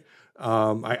 Right.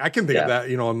 I can think of that,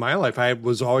 in my life. I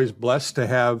was always blessed to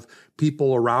have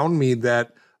people around me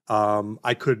that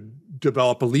I could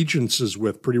develop allegiances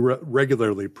with pretty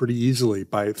regularly, pretty easily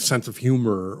by sense of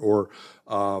humor or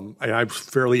I'm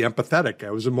fairly empathetic.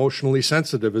 I was emotionally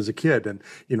sensitive as a kid. And,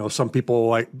 some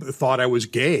people thought I was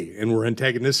gay and were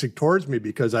antagonistic towards me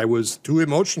because I was too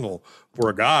emotional for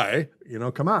a guy.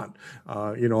 Come on.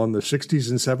 In the 60s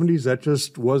and 70s, that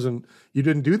just wasn't, you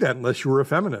didn't do that unless you were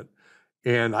effeminate.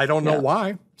 And I don't know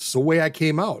why. It's the way I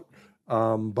came out.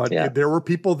 But there were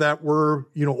people that were,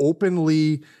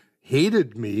 openly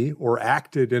hated me or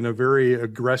acted in a very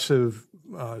aggressive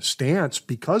stance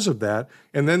because of that.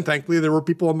 And then thankfully there were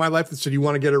people in my life that said, you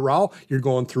want to get a Rauel? You're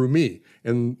going through me.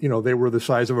 And, they were the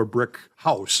size of a brick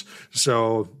house.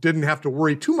 So didn't have to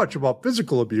worry too much about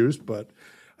physical abuse, but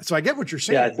so I get what you're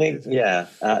saying. Yeah,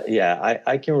 I think,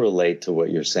 I can relate to what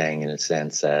you're saying in a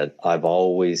sense that I've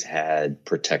always had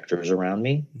protectors around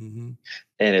me. Mm-hmm.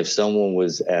 And if someone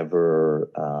was ever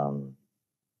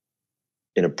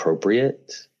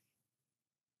inappropriate,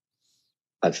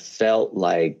 I felt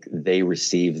like they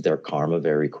received their karma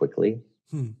very quickly.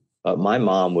 My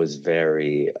mom was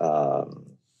very, I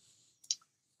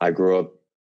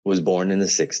was born in the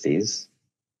 60s.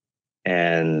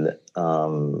 And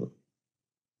on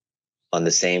the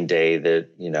same day that,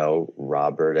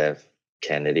 Robert F.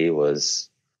 Kennedy was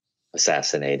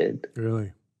assassinated.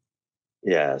 Really?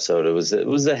 Yeah. So it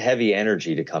was a heavy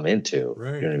energy to come into.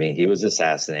 Right. You know what I mean? He was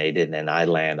assassinated and then I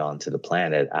land onto the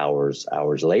planet hours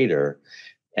later.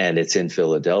 And it's in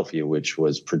Philadelphia, which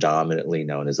was predominantly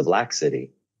known as a black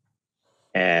city.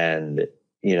 And,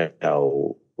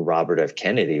 Robert F.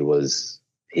 Kennedy was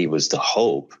the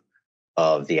hope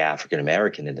of the African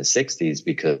American in the 60s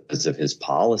because of his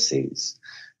policies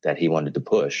that he wanted to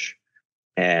push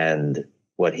and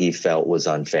what he felt was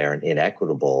unfair and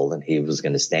inequitable. And he was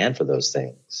going to stand for those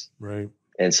things. Right.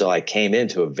 And so I came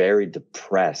into a very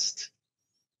depressed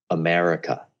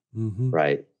America,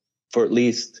 right? For at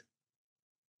least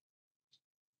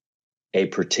a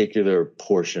particular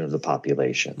portion of the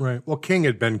population. Right. Well, King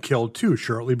had been killed too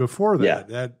shortly before that.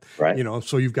 Yeah. Right.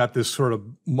 So you've got this sort of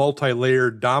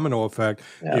multi-layered domino effect.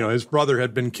 Yeah. His brother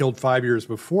had been killed 5 years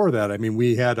before that. I mean,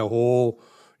 we had a whole,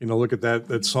 look at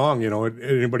that song,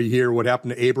 anybody hear what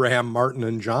happened to Abraham, Martin,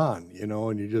 and John,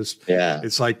 and you just,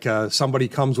 it's like somebody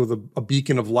comes with a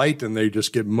beacon of light and they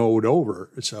just get mowed over.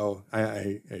 So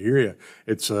I hear you.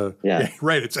 It's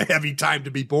right. It's a heavy time to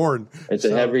be born. It's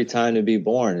a heavy time to be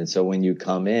born. And so when you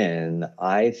come in,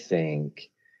 I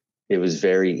think it was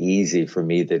very easy for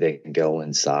me to go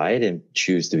inside and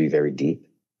choose to be very deep.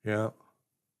 Yeah.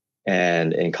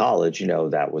 And in college,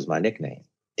 that was my nickname,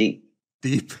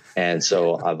 Deep. And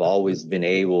so I've always been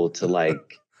able to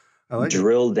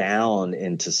drill down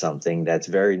into something that's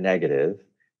very negative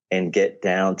and get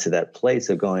down to that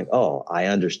place of going, oh, I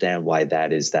understand why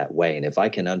that is that way. And if I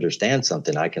can understand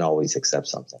something, I can always accept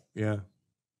something. Yeah.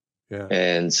 Yeah.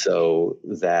 And so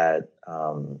that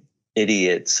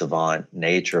idiot savant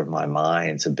nature of my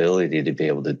mind's ability to be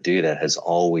able to do that has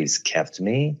always kept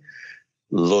me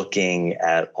looking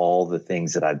at all the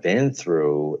things that I've been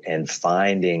through and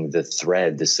finding the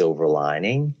thread, the silver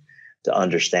lining, to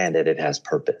understand that it has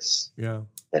purpose. Yeah.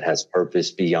 It has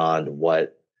purpose beyond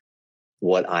what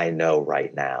I know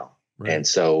right now. Right. And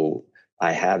so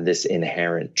I have this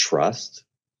inherent trust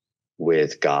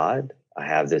with God. I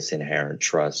have this inherent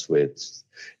trust with,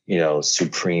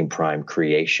 supreme prime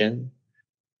creation.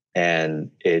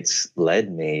 And it's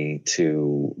led me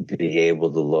to be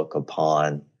able to look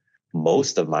upon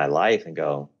most of my life and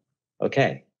go,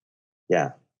 okay,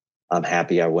 yeah, I'm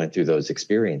happy I went through those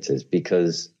experiences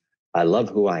because I love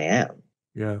who I am.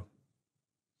 Yeah.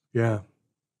 Yeah.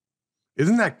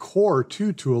 Isn't that core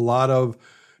too to a lot of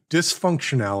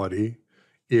dysfunctionality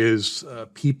is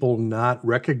people not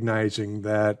recognizing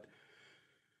that,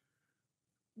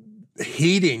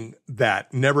 hating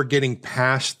that, never getting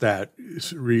past that,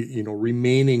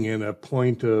 remaining in a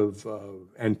point of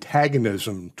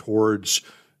antagonism towards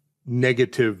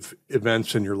negative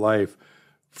events in your life,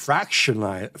 what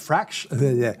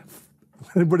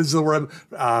is the word?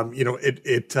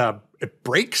 It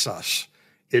breaks us.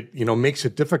 It makes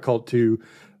it difficult to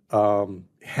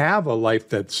have a life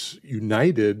that's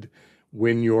united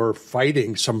when you're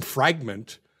fighting some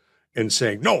fragment and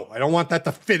saying, no, I don't want that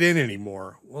to fit in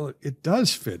anymore. Well, it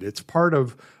does fit. It's part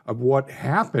of what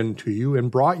happened to you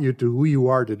and brought you to who you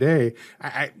are today.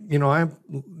 I have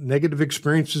negative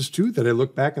experiences too that I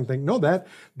look back and think, no,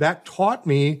 that taught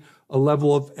me a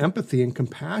level of empathy and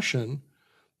compassion.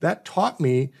 That taught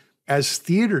me, as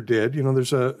theater did,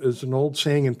 there's an old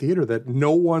saying in theater that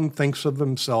no one thinks of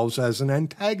themselves as an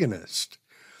antagonist.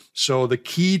 So the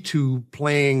key to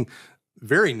playing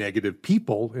very negative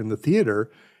people in the theater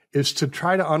is to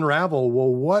try to unravel,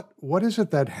 well, what is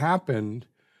it that happened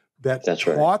that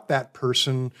taught that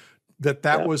person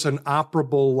that was an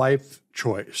operable life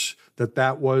choice,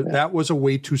 that was a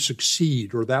way to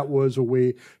succeed, or that was a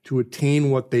way to attain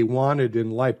what they wanted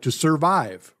in life, to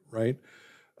survive, right?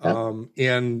 Yeah.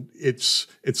 And it's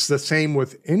the same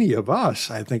with any of us.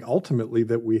 I think ultimately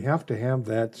that we have to have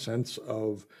that sense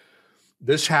of,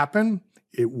 this happened.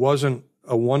 It wasn't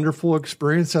a wonderful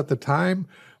experience at the time,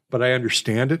 but I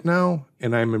understand it now,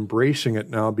 and I'm embracing it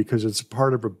now because it's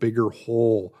part of a bigger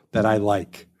whole that I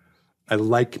like. I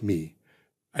like me.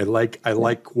 I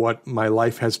like what my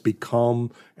life has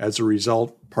become as a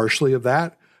result, partially of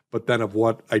that, but then of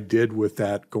what I did with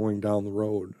that going down the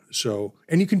road. So,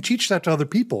 and you can teach that to other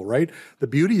people, right? The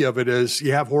beauty of it is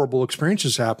you have horrible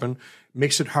experiences happen,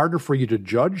 makes it harder for you to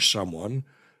judge someone,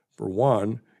 for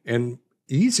one, and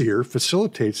easier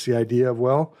facilitates the idea of,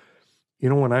 well,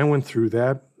 when I went through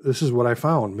that, this is what I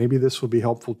found. Maybe this will be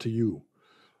helpful to you.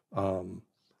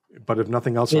 But if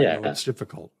nothing else, I know it's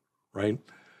difficult, right?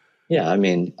 Yeah, I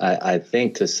mean, I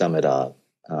think to sum it up,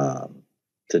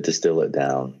 to distill it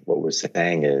down, what we're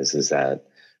saying is that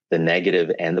the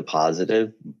negative and the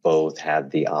positive both have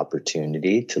the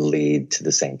opportunity to lead to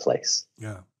the same place.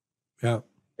 Yeah, yeah.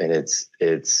 And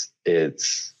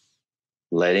it's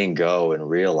letting go and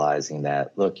realizing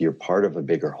that, look, you're part of a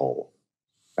bigger whole,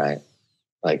 right?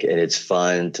 And it's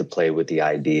fun to play with the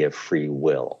idea of free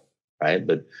will, right?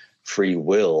 But free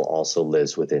will also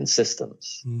lives within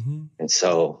systems. Mm-hmm. And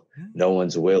so no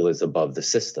one's will is above the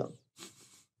system.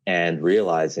 And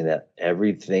realizing that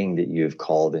everything that you've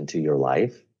called into your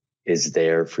life is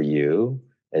there for you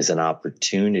as an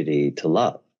opportunity to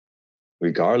love,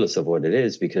 regardless of what it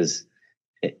is, because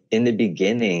in the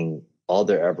beginning, all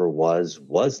there ever was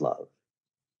love.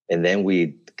 And then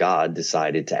God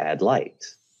decided to add light.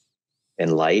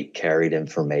 And light carried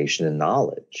information and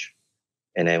knowledge.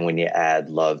 And then when you add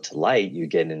love to light, you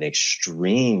get an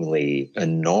extremely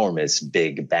enormous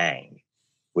big bang,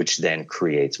 which then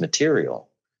creates material.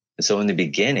 And so in the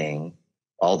beginning,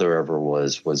 all there ever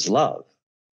was love.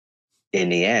 In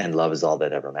the end, love is all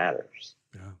that ever matters.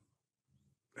 Yeah.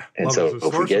 And love so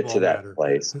if we get to that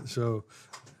place, so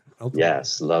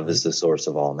yes, love is the source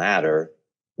of all matter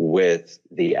with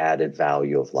the added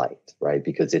value of light, right?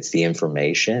 Because it's the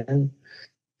information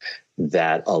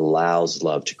that allows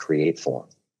love to create form,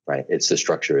 right? It's the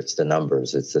structure, it's the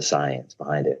numbers, it's the science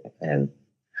behind it. And,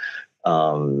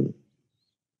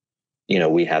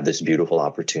 we have this beautiful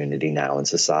opportunity now in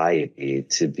society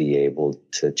to be able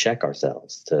to check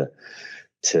ourselves,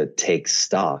 to take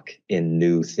stock in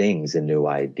new things and new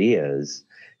ideas,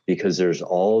 because there's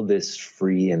all this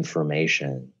free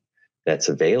information that's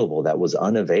available that was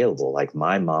unavailable. Like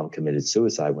my mom committed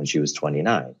suicide when she was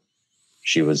 29.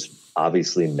 She was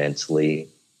obviously mentally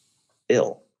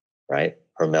ill, right?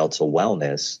 Her mental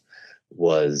wellness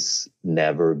was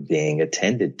never being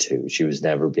attended to. She was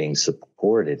never being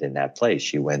supported in that place.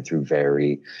 She went through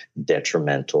very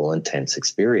detrimental, intense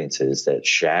experiences that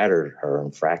shattered her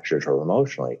and fractured her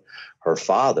emotionally. Her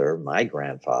father, my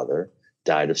grandfather,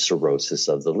 died of cirrhosis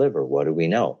of the liver. What do we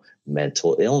know?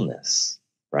 Mental illness,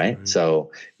 right? Mm-hmm.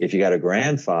 So if you got a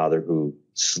grandfather who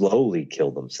slowly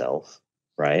killed himself,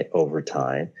 right, over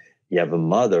time, you have a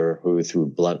mother who through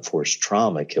blunt force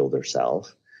trauma killed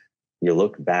herself. You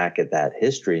look back at that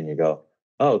history and you go,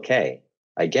 oh, okay,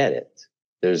 I get it.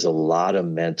 There's a lot of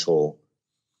mental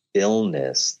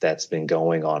illness that's been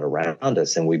going on around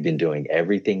us, and we've been doing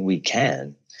everything we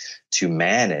can to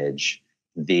manage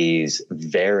these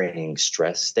varying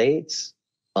stress states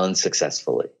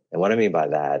unsuccessfully. And what I mean by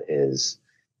that is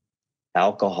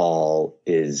alcohol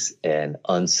is an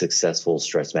unsuccessful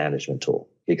stress management tool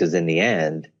because in the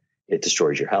end, it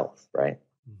destroys your health, right?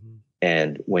 Mm-hmm.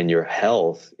 And when your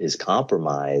health is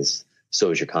compromised,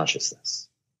 so is your consciousness,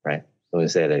 right? Let me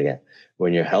say that again.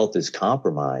 When your health is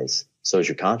compromised, so is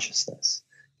your consciousness.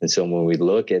 And so when we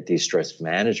look at these stress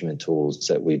management tools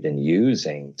that we've been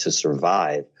using to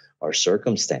survive our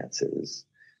circumstances,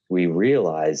 we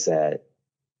realize that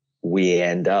we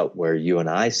end up where you and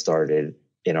I started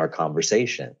in our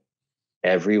conversation.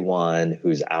 Everyone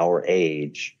who's our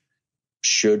age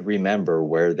should remember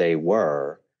where they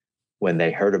were when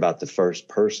they heard about the first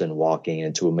person walking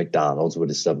into a McDonald's with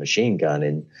a submachine gun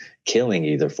and killing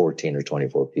either 14 or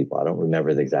 24 people. I don't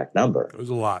remember the exact number. It was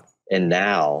a lot. And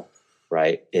now,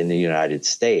 right, in the United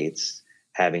States,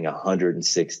 having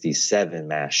 167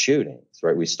 mass shootings,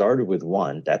 right? We started with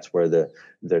one. That's where the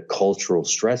cultural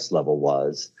stress level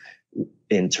was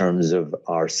in terms of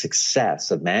our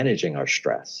success of managing our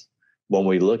stress. When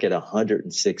we look at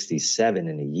 167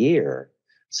 in a year,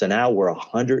 so now we're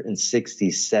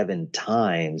 167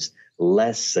 times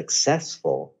less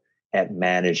successful at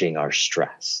managing our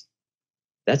stress.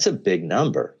 That's a big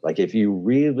number. Like if you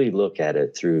really look at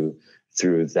it through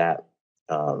that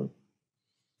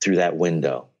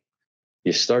window,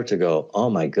 you start to go, oh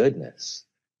my goodness,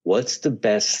 what's the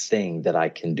best thing that I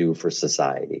can do for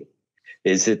society?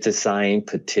 Is it to sign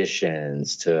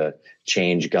petitions to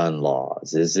change gun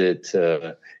laws? Is it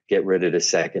to get rid of the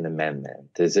Second Amendment?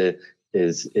 Is it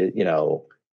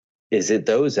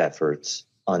those efforts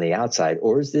on the outside,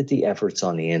 or is it the efforts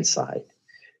on the inside?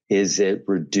 Is it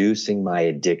reducing my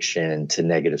addiction to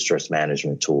negative stress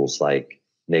management tools like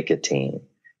nicotine,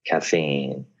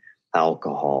 caffeine,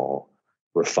 alcohol,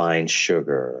 refined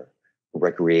sugar,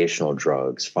 recreational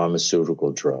drugs,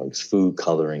 pharmaceutical drugs, food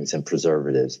colorings, and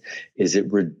preservatives? Is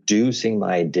it reducing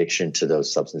my addiction to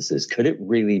those substances? Could it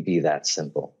really be that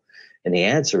simple? And the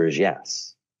answer is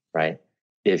yes, right?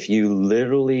 If you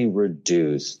literally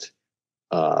reduced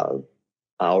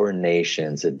our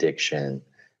nation's addiction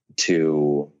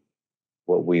to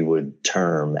what we would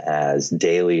term as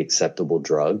daily acceptable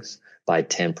drugs by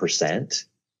 10%,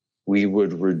 we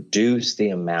would reduce the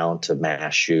amount of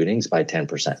mass shootings by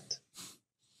 10%.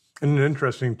 And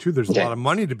interesting, too, there's a lot of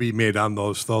money to be made on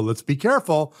those, though. Let's be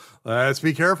careful.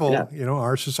 Yeah. You know,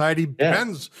 our society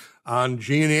depends on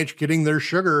G&H getting their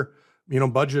sugar,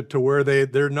 budget to where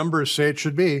their numbers say it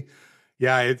should be.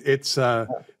 Yeah, it's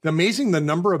amazing the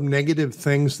number of negative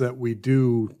things that we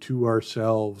do to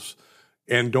ourselves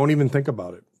and don't even think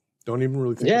about it. Don't even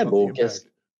really think about the impact.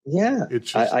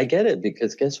 It's just, I get it,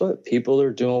 because guess what? People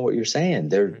are doing what you're saying.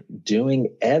 They're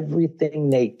doing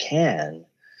everything they can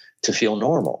to feel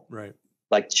normal. Right.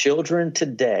 Like children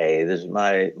today, there's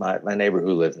my neighbor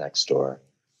who lives next door.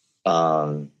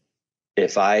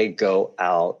 If I go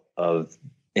out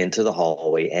into the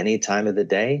hallway any time of the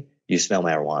day, you smell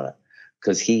marijuana,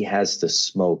 because he has to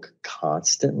smoke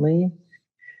constantly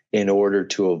in order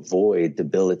to avoid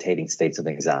debilitating states of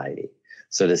anxiety.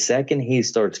 So the second he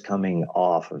starts coming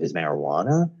off of his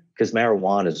marijuana, because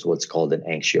marijuana is what's called an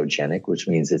anxiogenic, which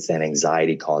means it's an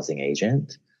anxiety-causing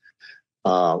agent.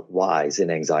 Why is it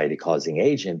an anxiety-causing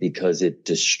agent? Because it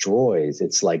destroys,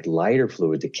 it's like lighter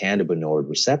fluid, the cannabinoid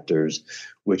receptors,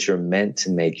 which are meant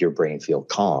to make your brain feel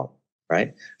calm,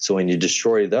 right? So when you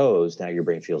destroy those, now your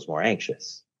brain feels more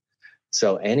anxious.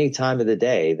 So any time of the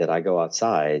day that I go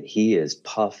outside, he is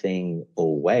puffing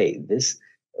away.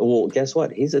 Well, guess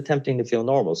what? He's attempting to feel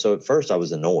normal. So at first I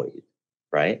was annoyed,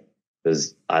 right?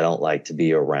 Because I don't like to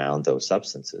be around those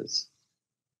substances.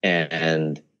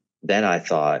 And then I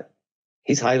thought,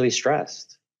 he's highly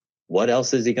stressed. What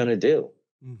else is he going to do?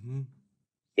 Mm-hmm.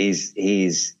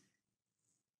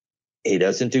 He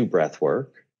doesn't do breath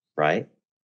work, right?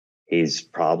 He's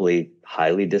probably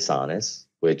highly dishonest,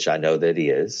 which I know that he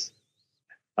is.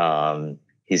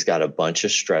 He's got a bunch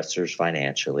of stressors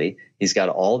financially. He's got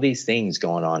all these things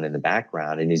going on in the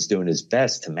background, and he's doing his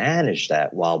best to manage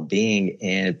that while being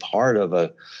in part of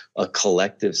a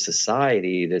collective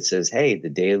society that says, hey, the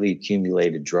daily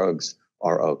accumulated drugs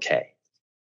are okay.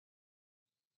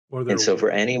 And so for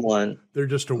anyone, they're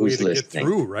just a way to get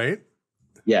through, right?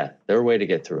 Yeah, they're a way to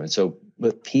get through. And so,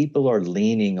 but people are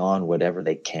leaning on whatever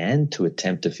they can to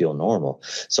attempt to feel normal.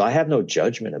 So I have no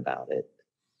judgment about it.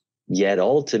 Yet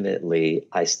ultimately,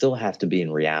 I still have to be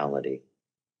in reality.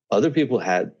 Other people they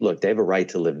have a right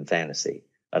to live in fantasy.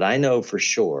 But I know for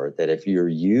sure that if you're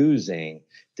using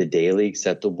the daily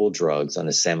acceptable drugs on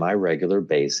a semi-regular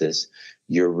basis,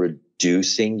 you're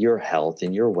reducing your health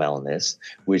and your wellness,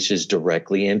 which is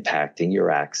directly impacting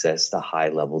your access to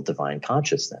high-level divine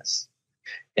consciousness.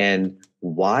 And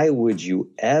why would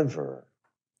you ever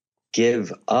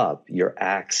give up your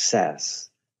access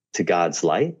to God's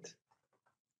light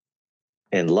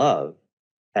and love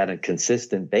at a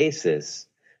consistent basis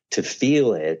to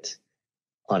feel it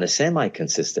on a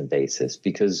semi-consistent basis.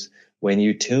 Because when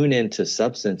you tune into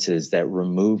substances that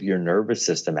remove your nervous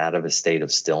system out of a state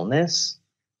of stillness,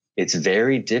 it's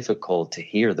very difficult to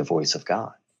hear the voice of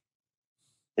God.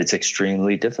 It's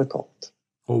extremely difficult.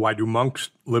 Well, why do monks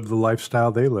live the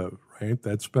lifestyle they live, right?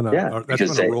 That's been a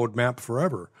roadmap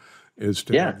forever, is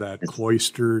to have that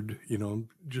cloistered,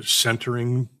 just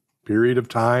centering period of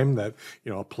time, that,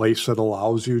 a place that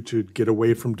allows you to get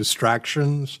away from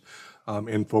distractions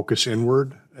and focus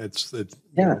inward.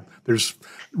 There's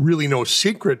really no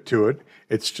secret to it.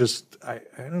 It's just, I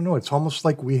don't know, it's almost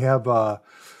like we have,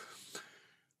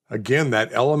 again, that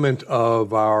element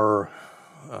of our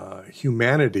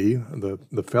humanity,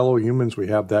 the fellow humans we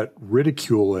have, that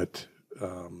ridicule it.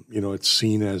 It's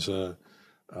seen as like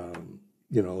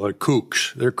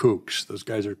kooks. They're kooks. Those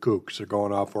guys are kooks. They're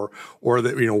going off, or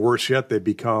that, worse yet, they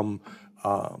become,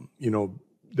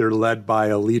 they're led by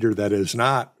a leader that is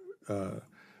not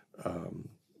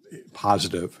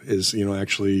positive, is,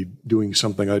 actually doing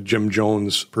something, a Jim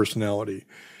Jones personality,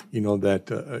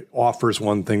 that offers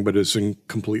one thing, but is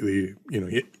completely,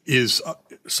 it is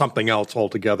something else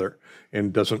altogether,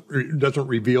 and doesn't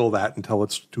reveal that until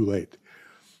it's too late.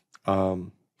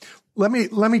 Let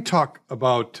me talk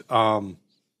about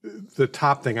the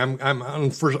top thing. I'm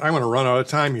going to run out of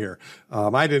time here.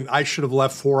 I should have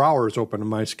left 4 hours open in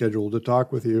my schedule to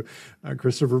talk with you,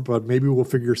 Christopher, but maybe we'll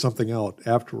figure something out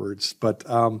afterwards. But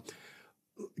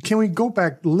can we go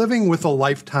back? Living with a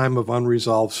lifetime of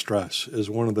unresolved stress is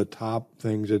one of the top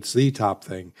things. It's the top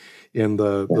thing in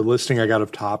the listing I got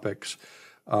of topics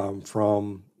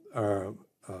from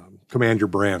Command Your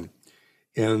Brand.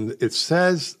 And it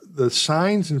says the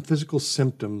signs and physical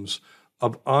symptoms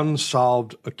of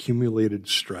unsolved accumulated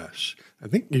stress. I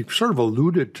think you sort of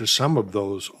alluded to some of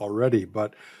those already,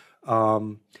 but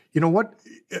what?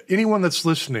 Anyone that's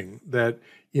listening that,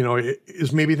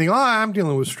 is maybe thinking, I'm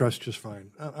dealing with stress just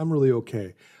fine. I'm really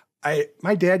okay.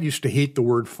 My dad used to hate the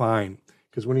word fine,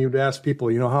 because when he would ask people,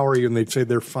 how are you? And they'd say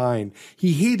they're fine.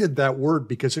 He hated that word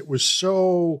because it was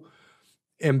so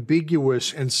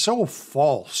ambiguous and so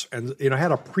false, and,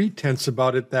 had a pretense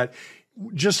about it that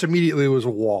just immediately was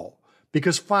a wall.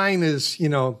 Because fine is,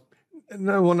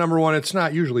 number one, it's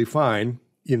not usually fine.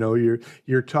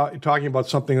 You're talking about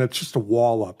something that's just a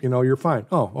wall up. You're fine.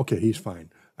 Oh, okay, he's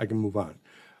fine. I can move on.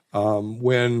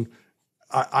 When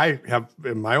I have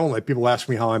in my own life, people ask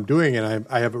me how I'm doing, and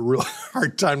I have a real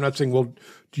hard time not saying, well,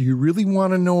 do you really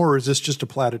want to know, or is this just a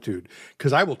platitude?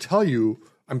 Because I will tell you,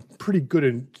 I'm pretty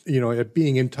good at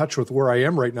being in touch with where I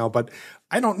am right now, but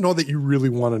I don't know that you really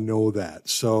want to know that.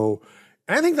 So,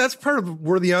 and I think that's part of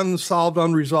where the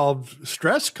unresolved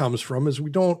stress comes from, is we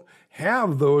don't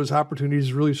have those opportunities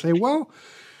to really say, well,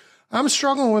 I'm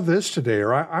struggling with this today,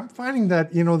 or I'm finding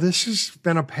that, this has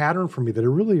been a pattern for me that I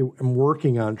really am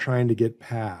working on trying to get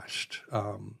past.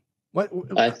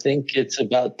 I think it's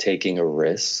about taking a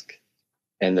risk.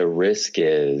 And the risk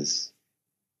is,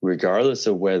 regardless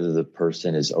of whether the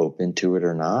person is open to it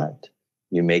or not,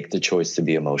 you make the choice to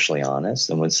be emotionally honest.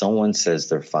 And when someone says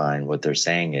they're fine, what they're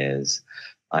saying is,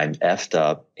 I'm effed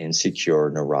up, insecure,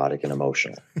 neurotic, and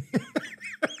emotional.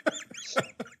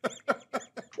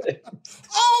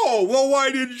 Oh, well,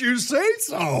 why didn't you say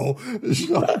so?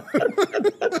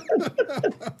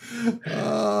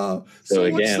 So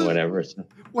again,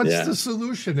 what's the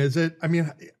solution? Is it,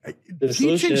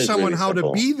 teaching someone how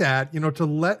to be that,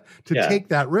 to take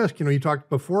that risk. You talked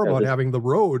before about having the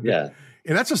road. Yeah.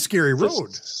 And that's a scary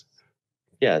road.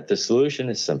 The solution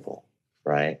is simple,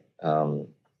 right?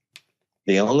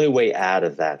 The only way out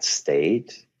of that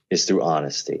state is through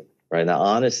honesty, right? Now,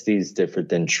 honesty is different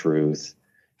than truth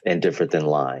and different than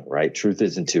lying, right? Truth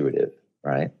is intuitive,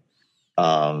 right?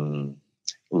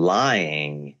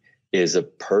 Lying is a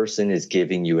person is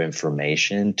giving you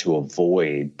information to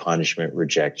avoid punishment,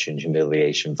 rejection,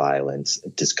 humiliation, violence,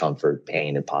 discomfort,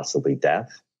 pain, and possibly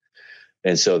death.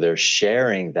 And so they're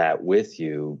sharing that with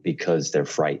you because they're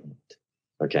frightened,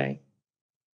 okay?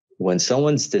 When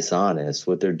someone's dishonest,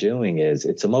 what they're doing is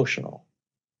it's emotional.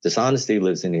 Dishonesty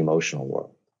lives in the emotional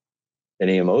world. In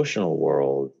the emotional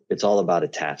world, it's all about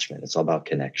attachment. It's all about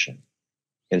connection.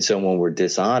 And so when we're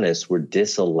dishonest, we're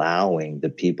disallowing the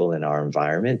people in our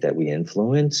environment that we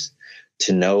influence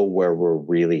to know where we're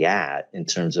really at in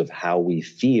terms of how we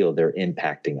feel they're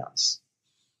impacting us.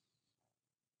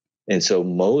 And so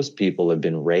most people have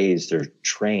been raised or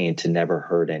trained to never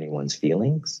hurt anyone's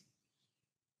feelings.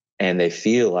 And they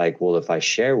feel like, well, if I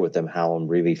share with them how I'm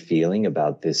really feeling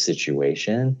about this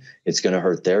situation, it's going to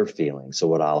hurt their feelings. So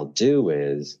what I'll do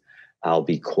is I'll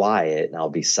be quiet and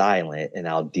I'll be silent and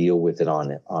I'll deal with it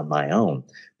on my own.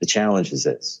 The challenge is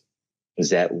this, is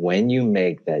that when you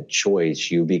make that choice,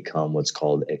 you become what's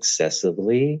called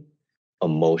excessively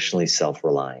emotionally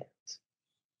self-reliant.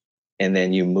 And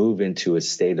then you move into a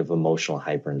state of emotional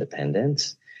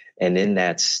hyperindependence. And in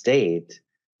that state,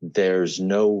 there's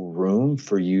no room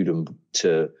for you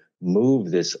to move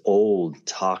this old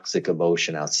toxic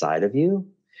emotion outside of you.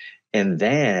 And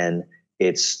then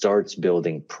it starts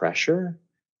building pressure.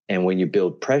 And when you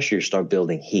build pressure, you start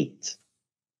building heat.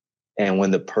 And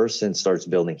when the person starts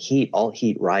building heat, all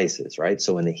heat rises, right?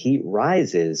 So when the heat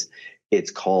rises, it's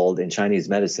called, in Chinese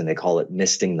medicine, they call it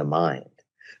misting the mind.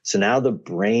 So now the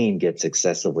brain gets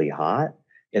excessively hot,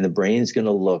 and the brain's going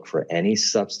to look for any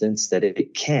substance that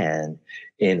it can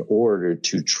in order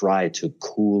to try to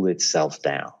cool itself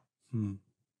down.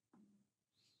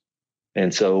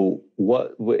 And so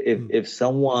if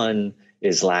someone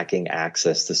is lacking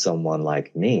access to someone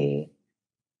like me,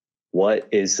 what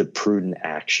is the prudent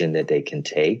action that they can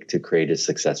take to create a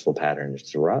successful pattern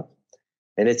interrupt?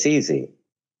 And it's easy.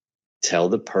 Tell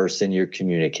the person you're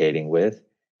communicating with,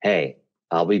 hey,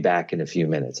 I'll be back in a few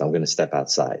minutes. I'm going to step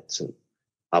outside. So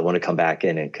I want to come back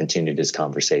in and continue this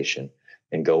conversation.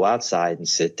 And go outside and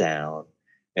sit down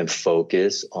and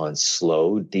focus on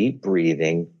slow, deep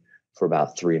breathing for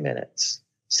about 3 minutes.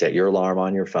 Set your alarm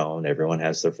on your phone. Everyone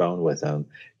has their phone with them,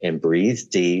 and breathe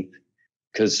deep,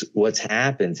 because what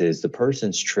happens is the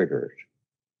person's triggered.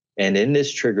 And in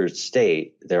this triggered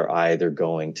state, they're either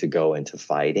going to go into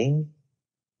fighting,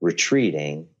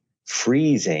 retreating,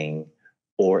 freezing,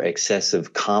 or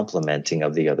excessive complimenting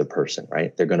of the other person,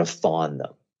 right? They're going to fawn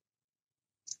them.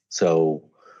 So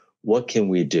what can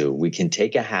we do? We can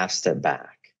take a half step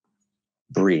back,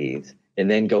 breathe, and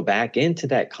then go back into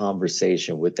that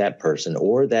conversation with that person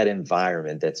or that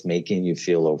environment that's making you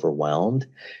feel overwhelmed,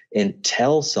 and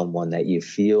tell someone that you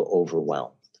feel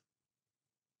overwhelmed.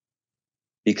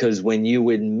 Because when you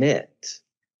admit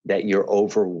that you're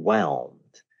overwhelmed,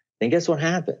 then guess what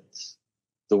happens?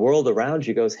 The world around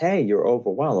you goes, hey, you're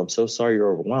overwhelmed. I'm so sorry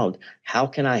you're overwhelmed. How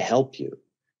can I help you?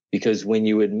 Because when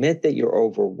you admit that you're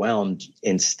overwhelmed,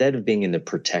 instead of being in the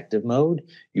protective mode,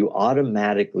 you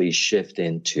automatically shift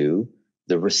into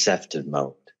the receptive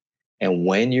mode. And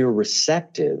when you're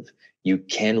receptive, you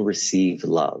can receive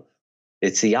love.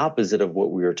 It's the opposite of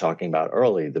what we were talking about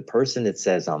earlier. The person that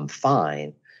says, I'm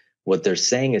fine, what they're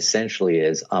saying essentially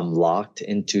is, I'm locked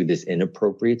into this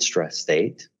inappropriate stress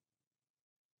state.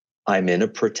 I'm in a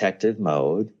protective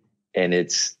mode, and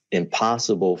it's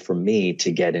impossible for me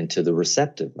to get into the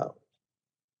receptive mode.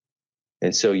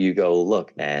 And so you go,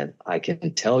 look, man, I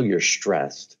can tell you're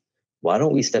stressed. Why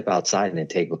don't we step outside and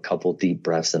take a couple deep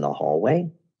breaths in the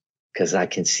hallway? Because I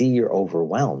can see you're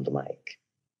overwhelmed, Mike.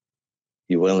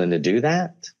 You willing to do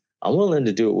that? I'm willing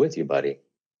to do it with you, buddy.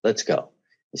 Let's go.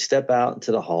 You step out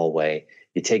into the hallway.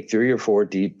 You take 3 or 4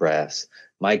 deep breaths.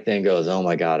 Mike then goes, oh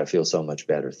my God, I feel so much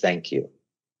better. Thank you.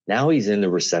 Now he's in the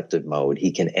receptive mode.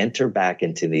 He can enter back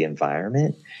into the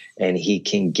environment, and he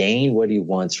can gain what he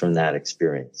wants from that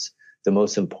experience. The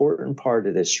most important part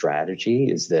of this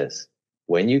strategy is this.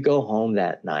 When you go home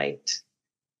that night,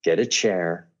 get a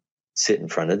chair, sit in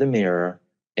front of the mirror,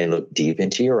 and look deep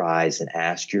into your eyes and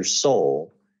ask your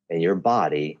soul and your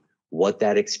body what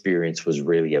that experience was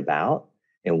really about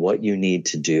and what you need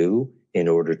to do in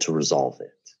order to resolve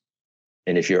it.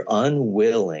 And if you're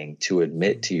unwilling to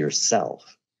admit to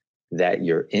yourself that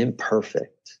you're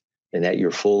imperfect and that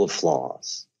you're full of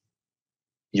flaws,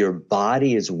 your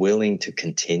body is willing to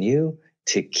continue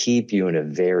to keep you in a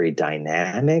very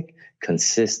dynamic,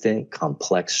 consistent,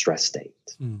 complex stress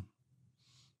state. And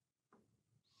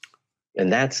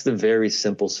that's the very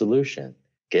simple solution.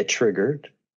 Get triggered.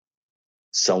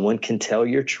 Someone can tell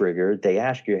you're triggered. They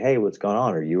ask you, hey, what's going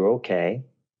on? Are you okay?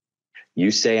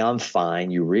 You say, I'm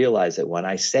fine. You realize that when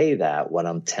I say that, what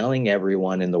I'm telling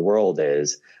everyone in the world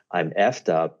is I'm effed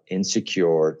up,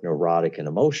 insecure, neurotic, and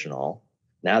emotional.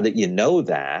 Now that you know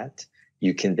that,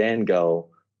 you can then go,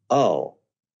 oh,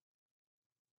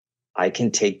 I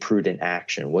can take prudent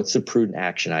action. What's the prudent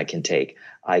action I can take?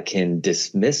 I can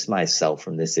dismiss myself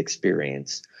from this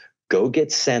experience, go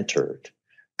get centered,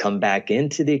 come back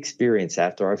into the experience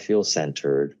after I feel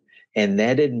centered, and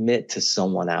then admit to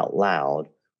someone out loud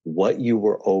what you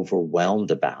were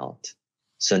overwhelmed about.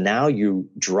 So now you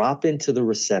drop into the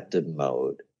receptive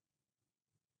mode.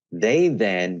 They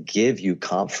then give you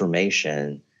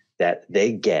confirmation that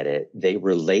they get it, they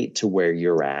relate to where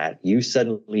you're at. You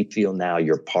suddenly feel now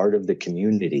you're part of the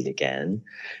community again,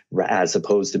 as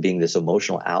opposed to being this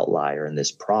emotional outlier in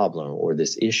this problem or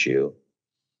this issue.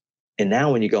 And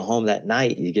now when you go home that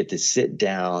night, you get to sit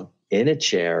down in a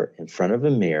chair in front of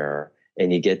a mirror,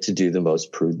 and you get to do the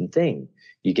most prudent thing.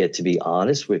 You get to be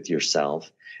honest with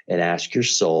yourself and ask your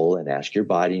soul and ask your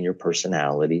body and your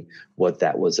personality what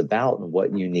that was about and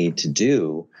what you need to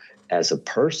do as a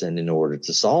person in order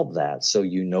to solve that, so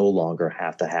you no longer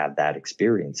have to have that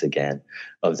experience again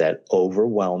of that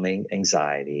overwhelming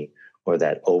anxiety or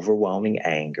that overwhelming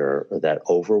anger or that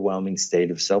overwhelming state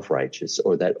of self-righteous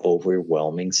or that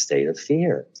overwhelming state of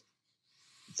fear.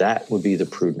 That would be the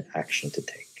prudent action to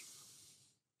take.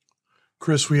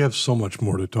 Chris, we have so much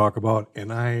more to talk about,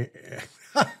 and I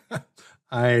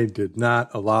did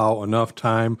not allow enough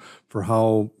time for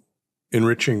how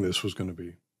enriching this was going to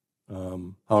be.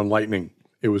 How enlightening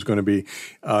it was going to be.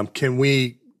 Can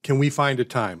we find a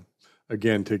time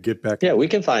again to get back? Yeah, we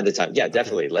can find the time. Yeah,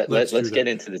 definitely. Okay, Let's get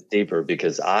into this deeper,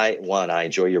 because I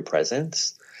enjoy your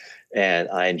presence, and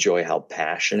I enjoy how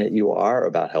passionate you are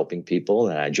about helping people,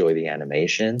 and I enjoy the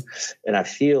animation. And I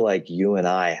feel like you and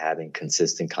I having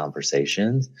consistent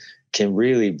conversations can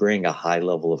really bring a high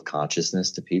level of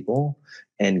consciousness to people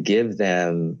and give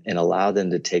them and allow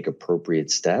them to take appropriate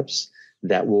steps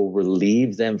that will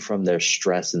relieve them from their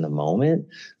stress in the moment,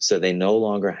 so they no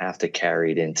longer have to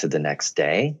carry it into the next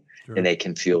day. Sure. And they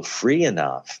can feel free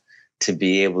enough to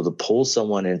be able to pull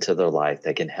someone into their life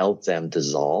that can help them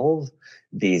dissolve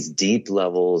these deep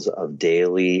levels of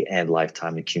daily and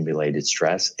lifetime accumulated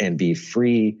stress and be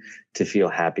free to feel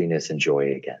happiness and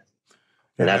joy again.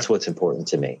 And that's what's important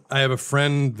to me. I have a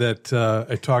friend that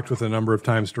I talked with a number of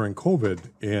times during COVID,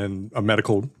 and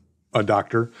a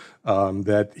doctor,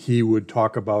 that he would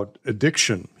talk about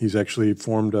addiction. He's actually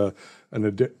formed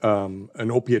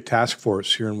an opiate task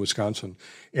force here in Wisconsin.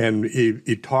 And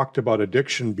he talked about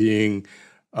addiction being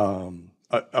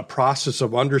a process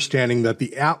of understanding that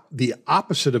the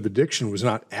opposite of addiction was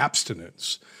not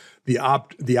abstinence. The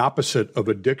opposite of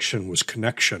addiction was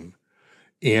connection.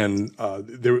 And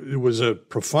there was a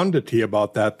profundity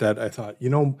about that I thought,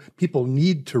 people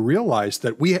need to realize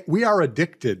that we are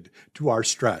addicted to our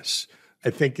stress. I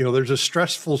think, there's a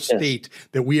stressful state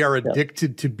that we are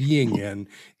addicted to being in,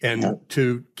 and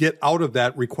to get out of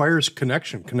that requires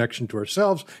connection to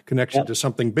ourselves, connection to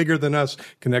something bigger than us,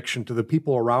 connection to the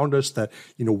people around us that,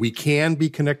 we can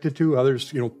be connected to.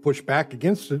 Others, push back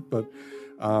against it, but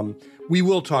we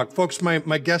will talk. Folks,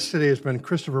 my guest today has been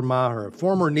Christopher Maher, a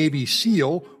former Navy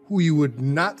SEAL, who you would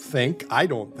not think, I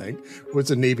don't think, was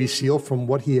a Navy SEAL from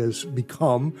what he has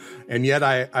become. And yet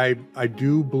I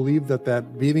do believe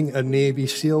that being a Navy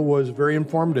SEAL was very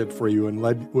informative for you and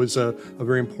was a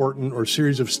very important or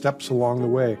series of steps along the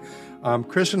way.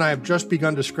 Chris and I have just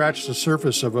begun to scratch the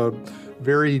surface of a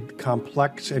very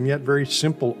complex and yet very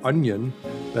simple onion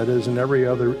that is in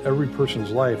every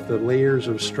person's life, the layers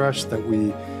of stress that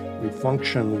we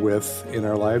function with in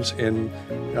our lives. And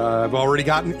I've already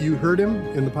you heard him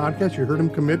in the podcast, you heard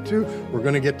him commit to, we're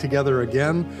going to get together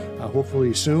again,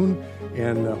 hopefully soon,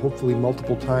 and hopefully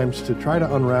multiple times, to try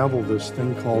to unravel this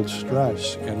thing called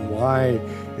stress and why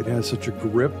it has such a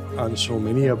grip on so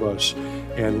many of us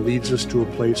and leads us to a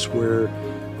place where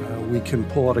we can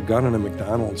pull out a gun in a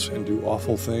McDonald's and do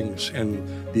awful things. And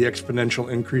the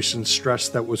exponential increase in stress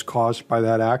that was caused by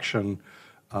that action,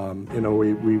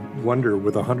 we wonder,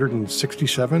 with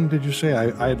 167, did you say?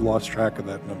 I had lost track of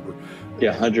that number.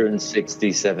 Yeah,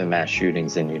 167 mass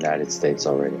shootings in the United States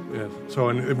already. Yeah. So,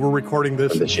 and we're recording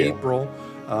this in April.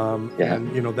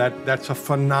 And, that's a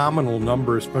phenomenal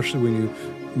number, especially when you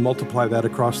multiply that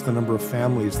across the number of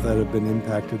families that have been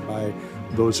impacted by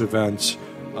those events.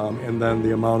 And then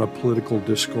the amount of political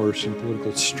discourse and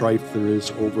political strife there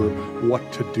is over what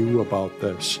to do about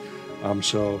this.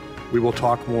 So we will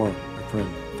talk more, my friend.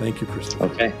 Thank you, Christopher.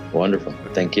 Okay, wonderful.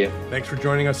 Thank you. Thanks for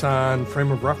joining us on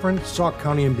Frame of Reference, Sauk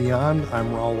County and Beyond. I'm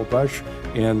Rauel F,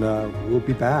 and we'll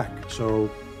be back.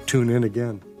 So tune in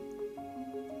again.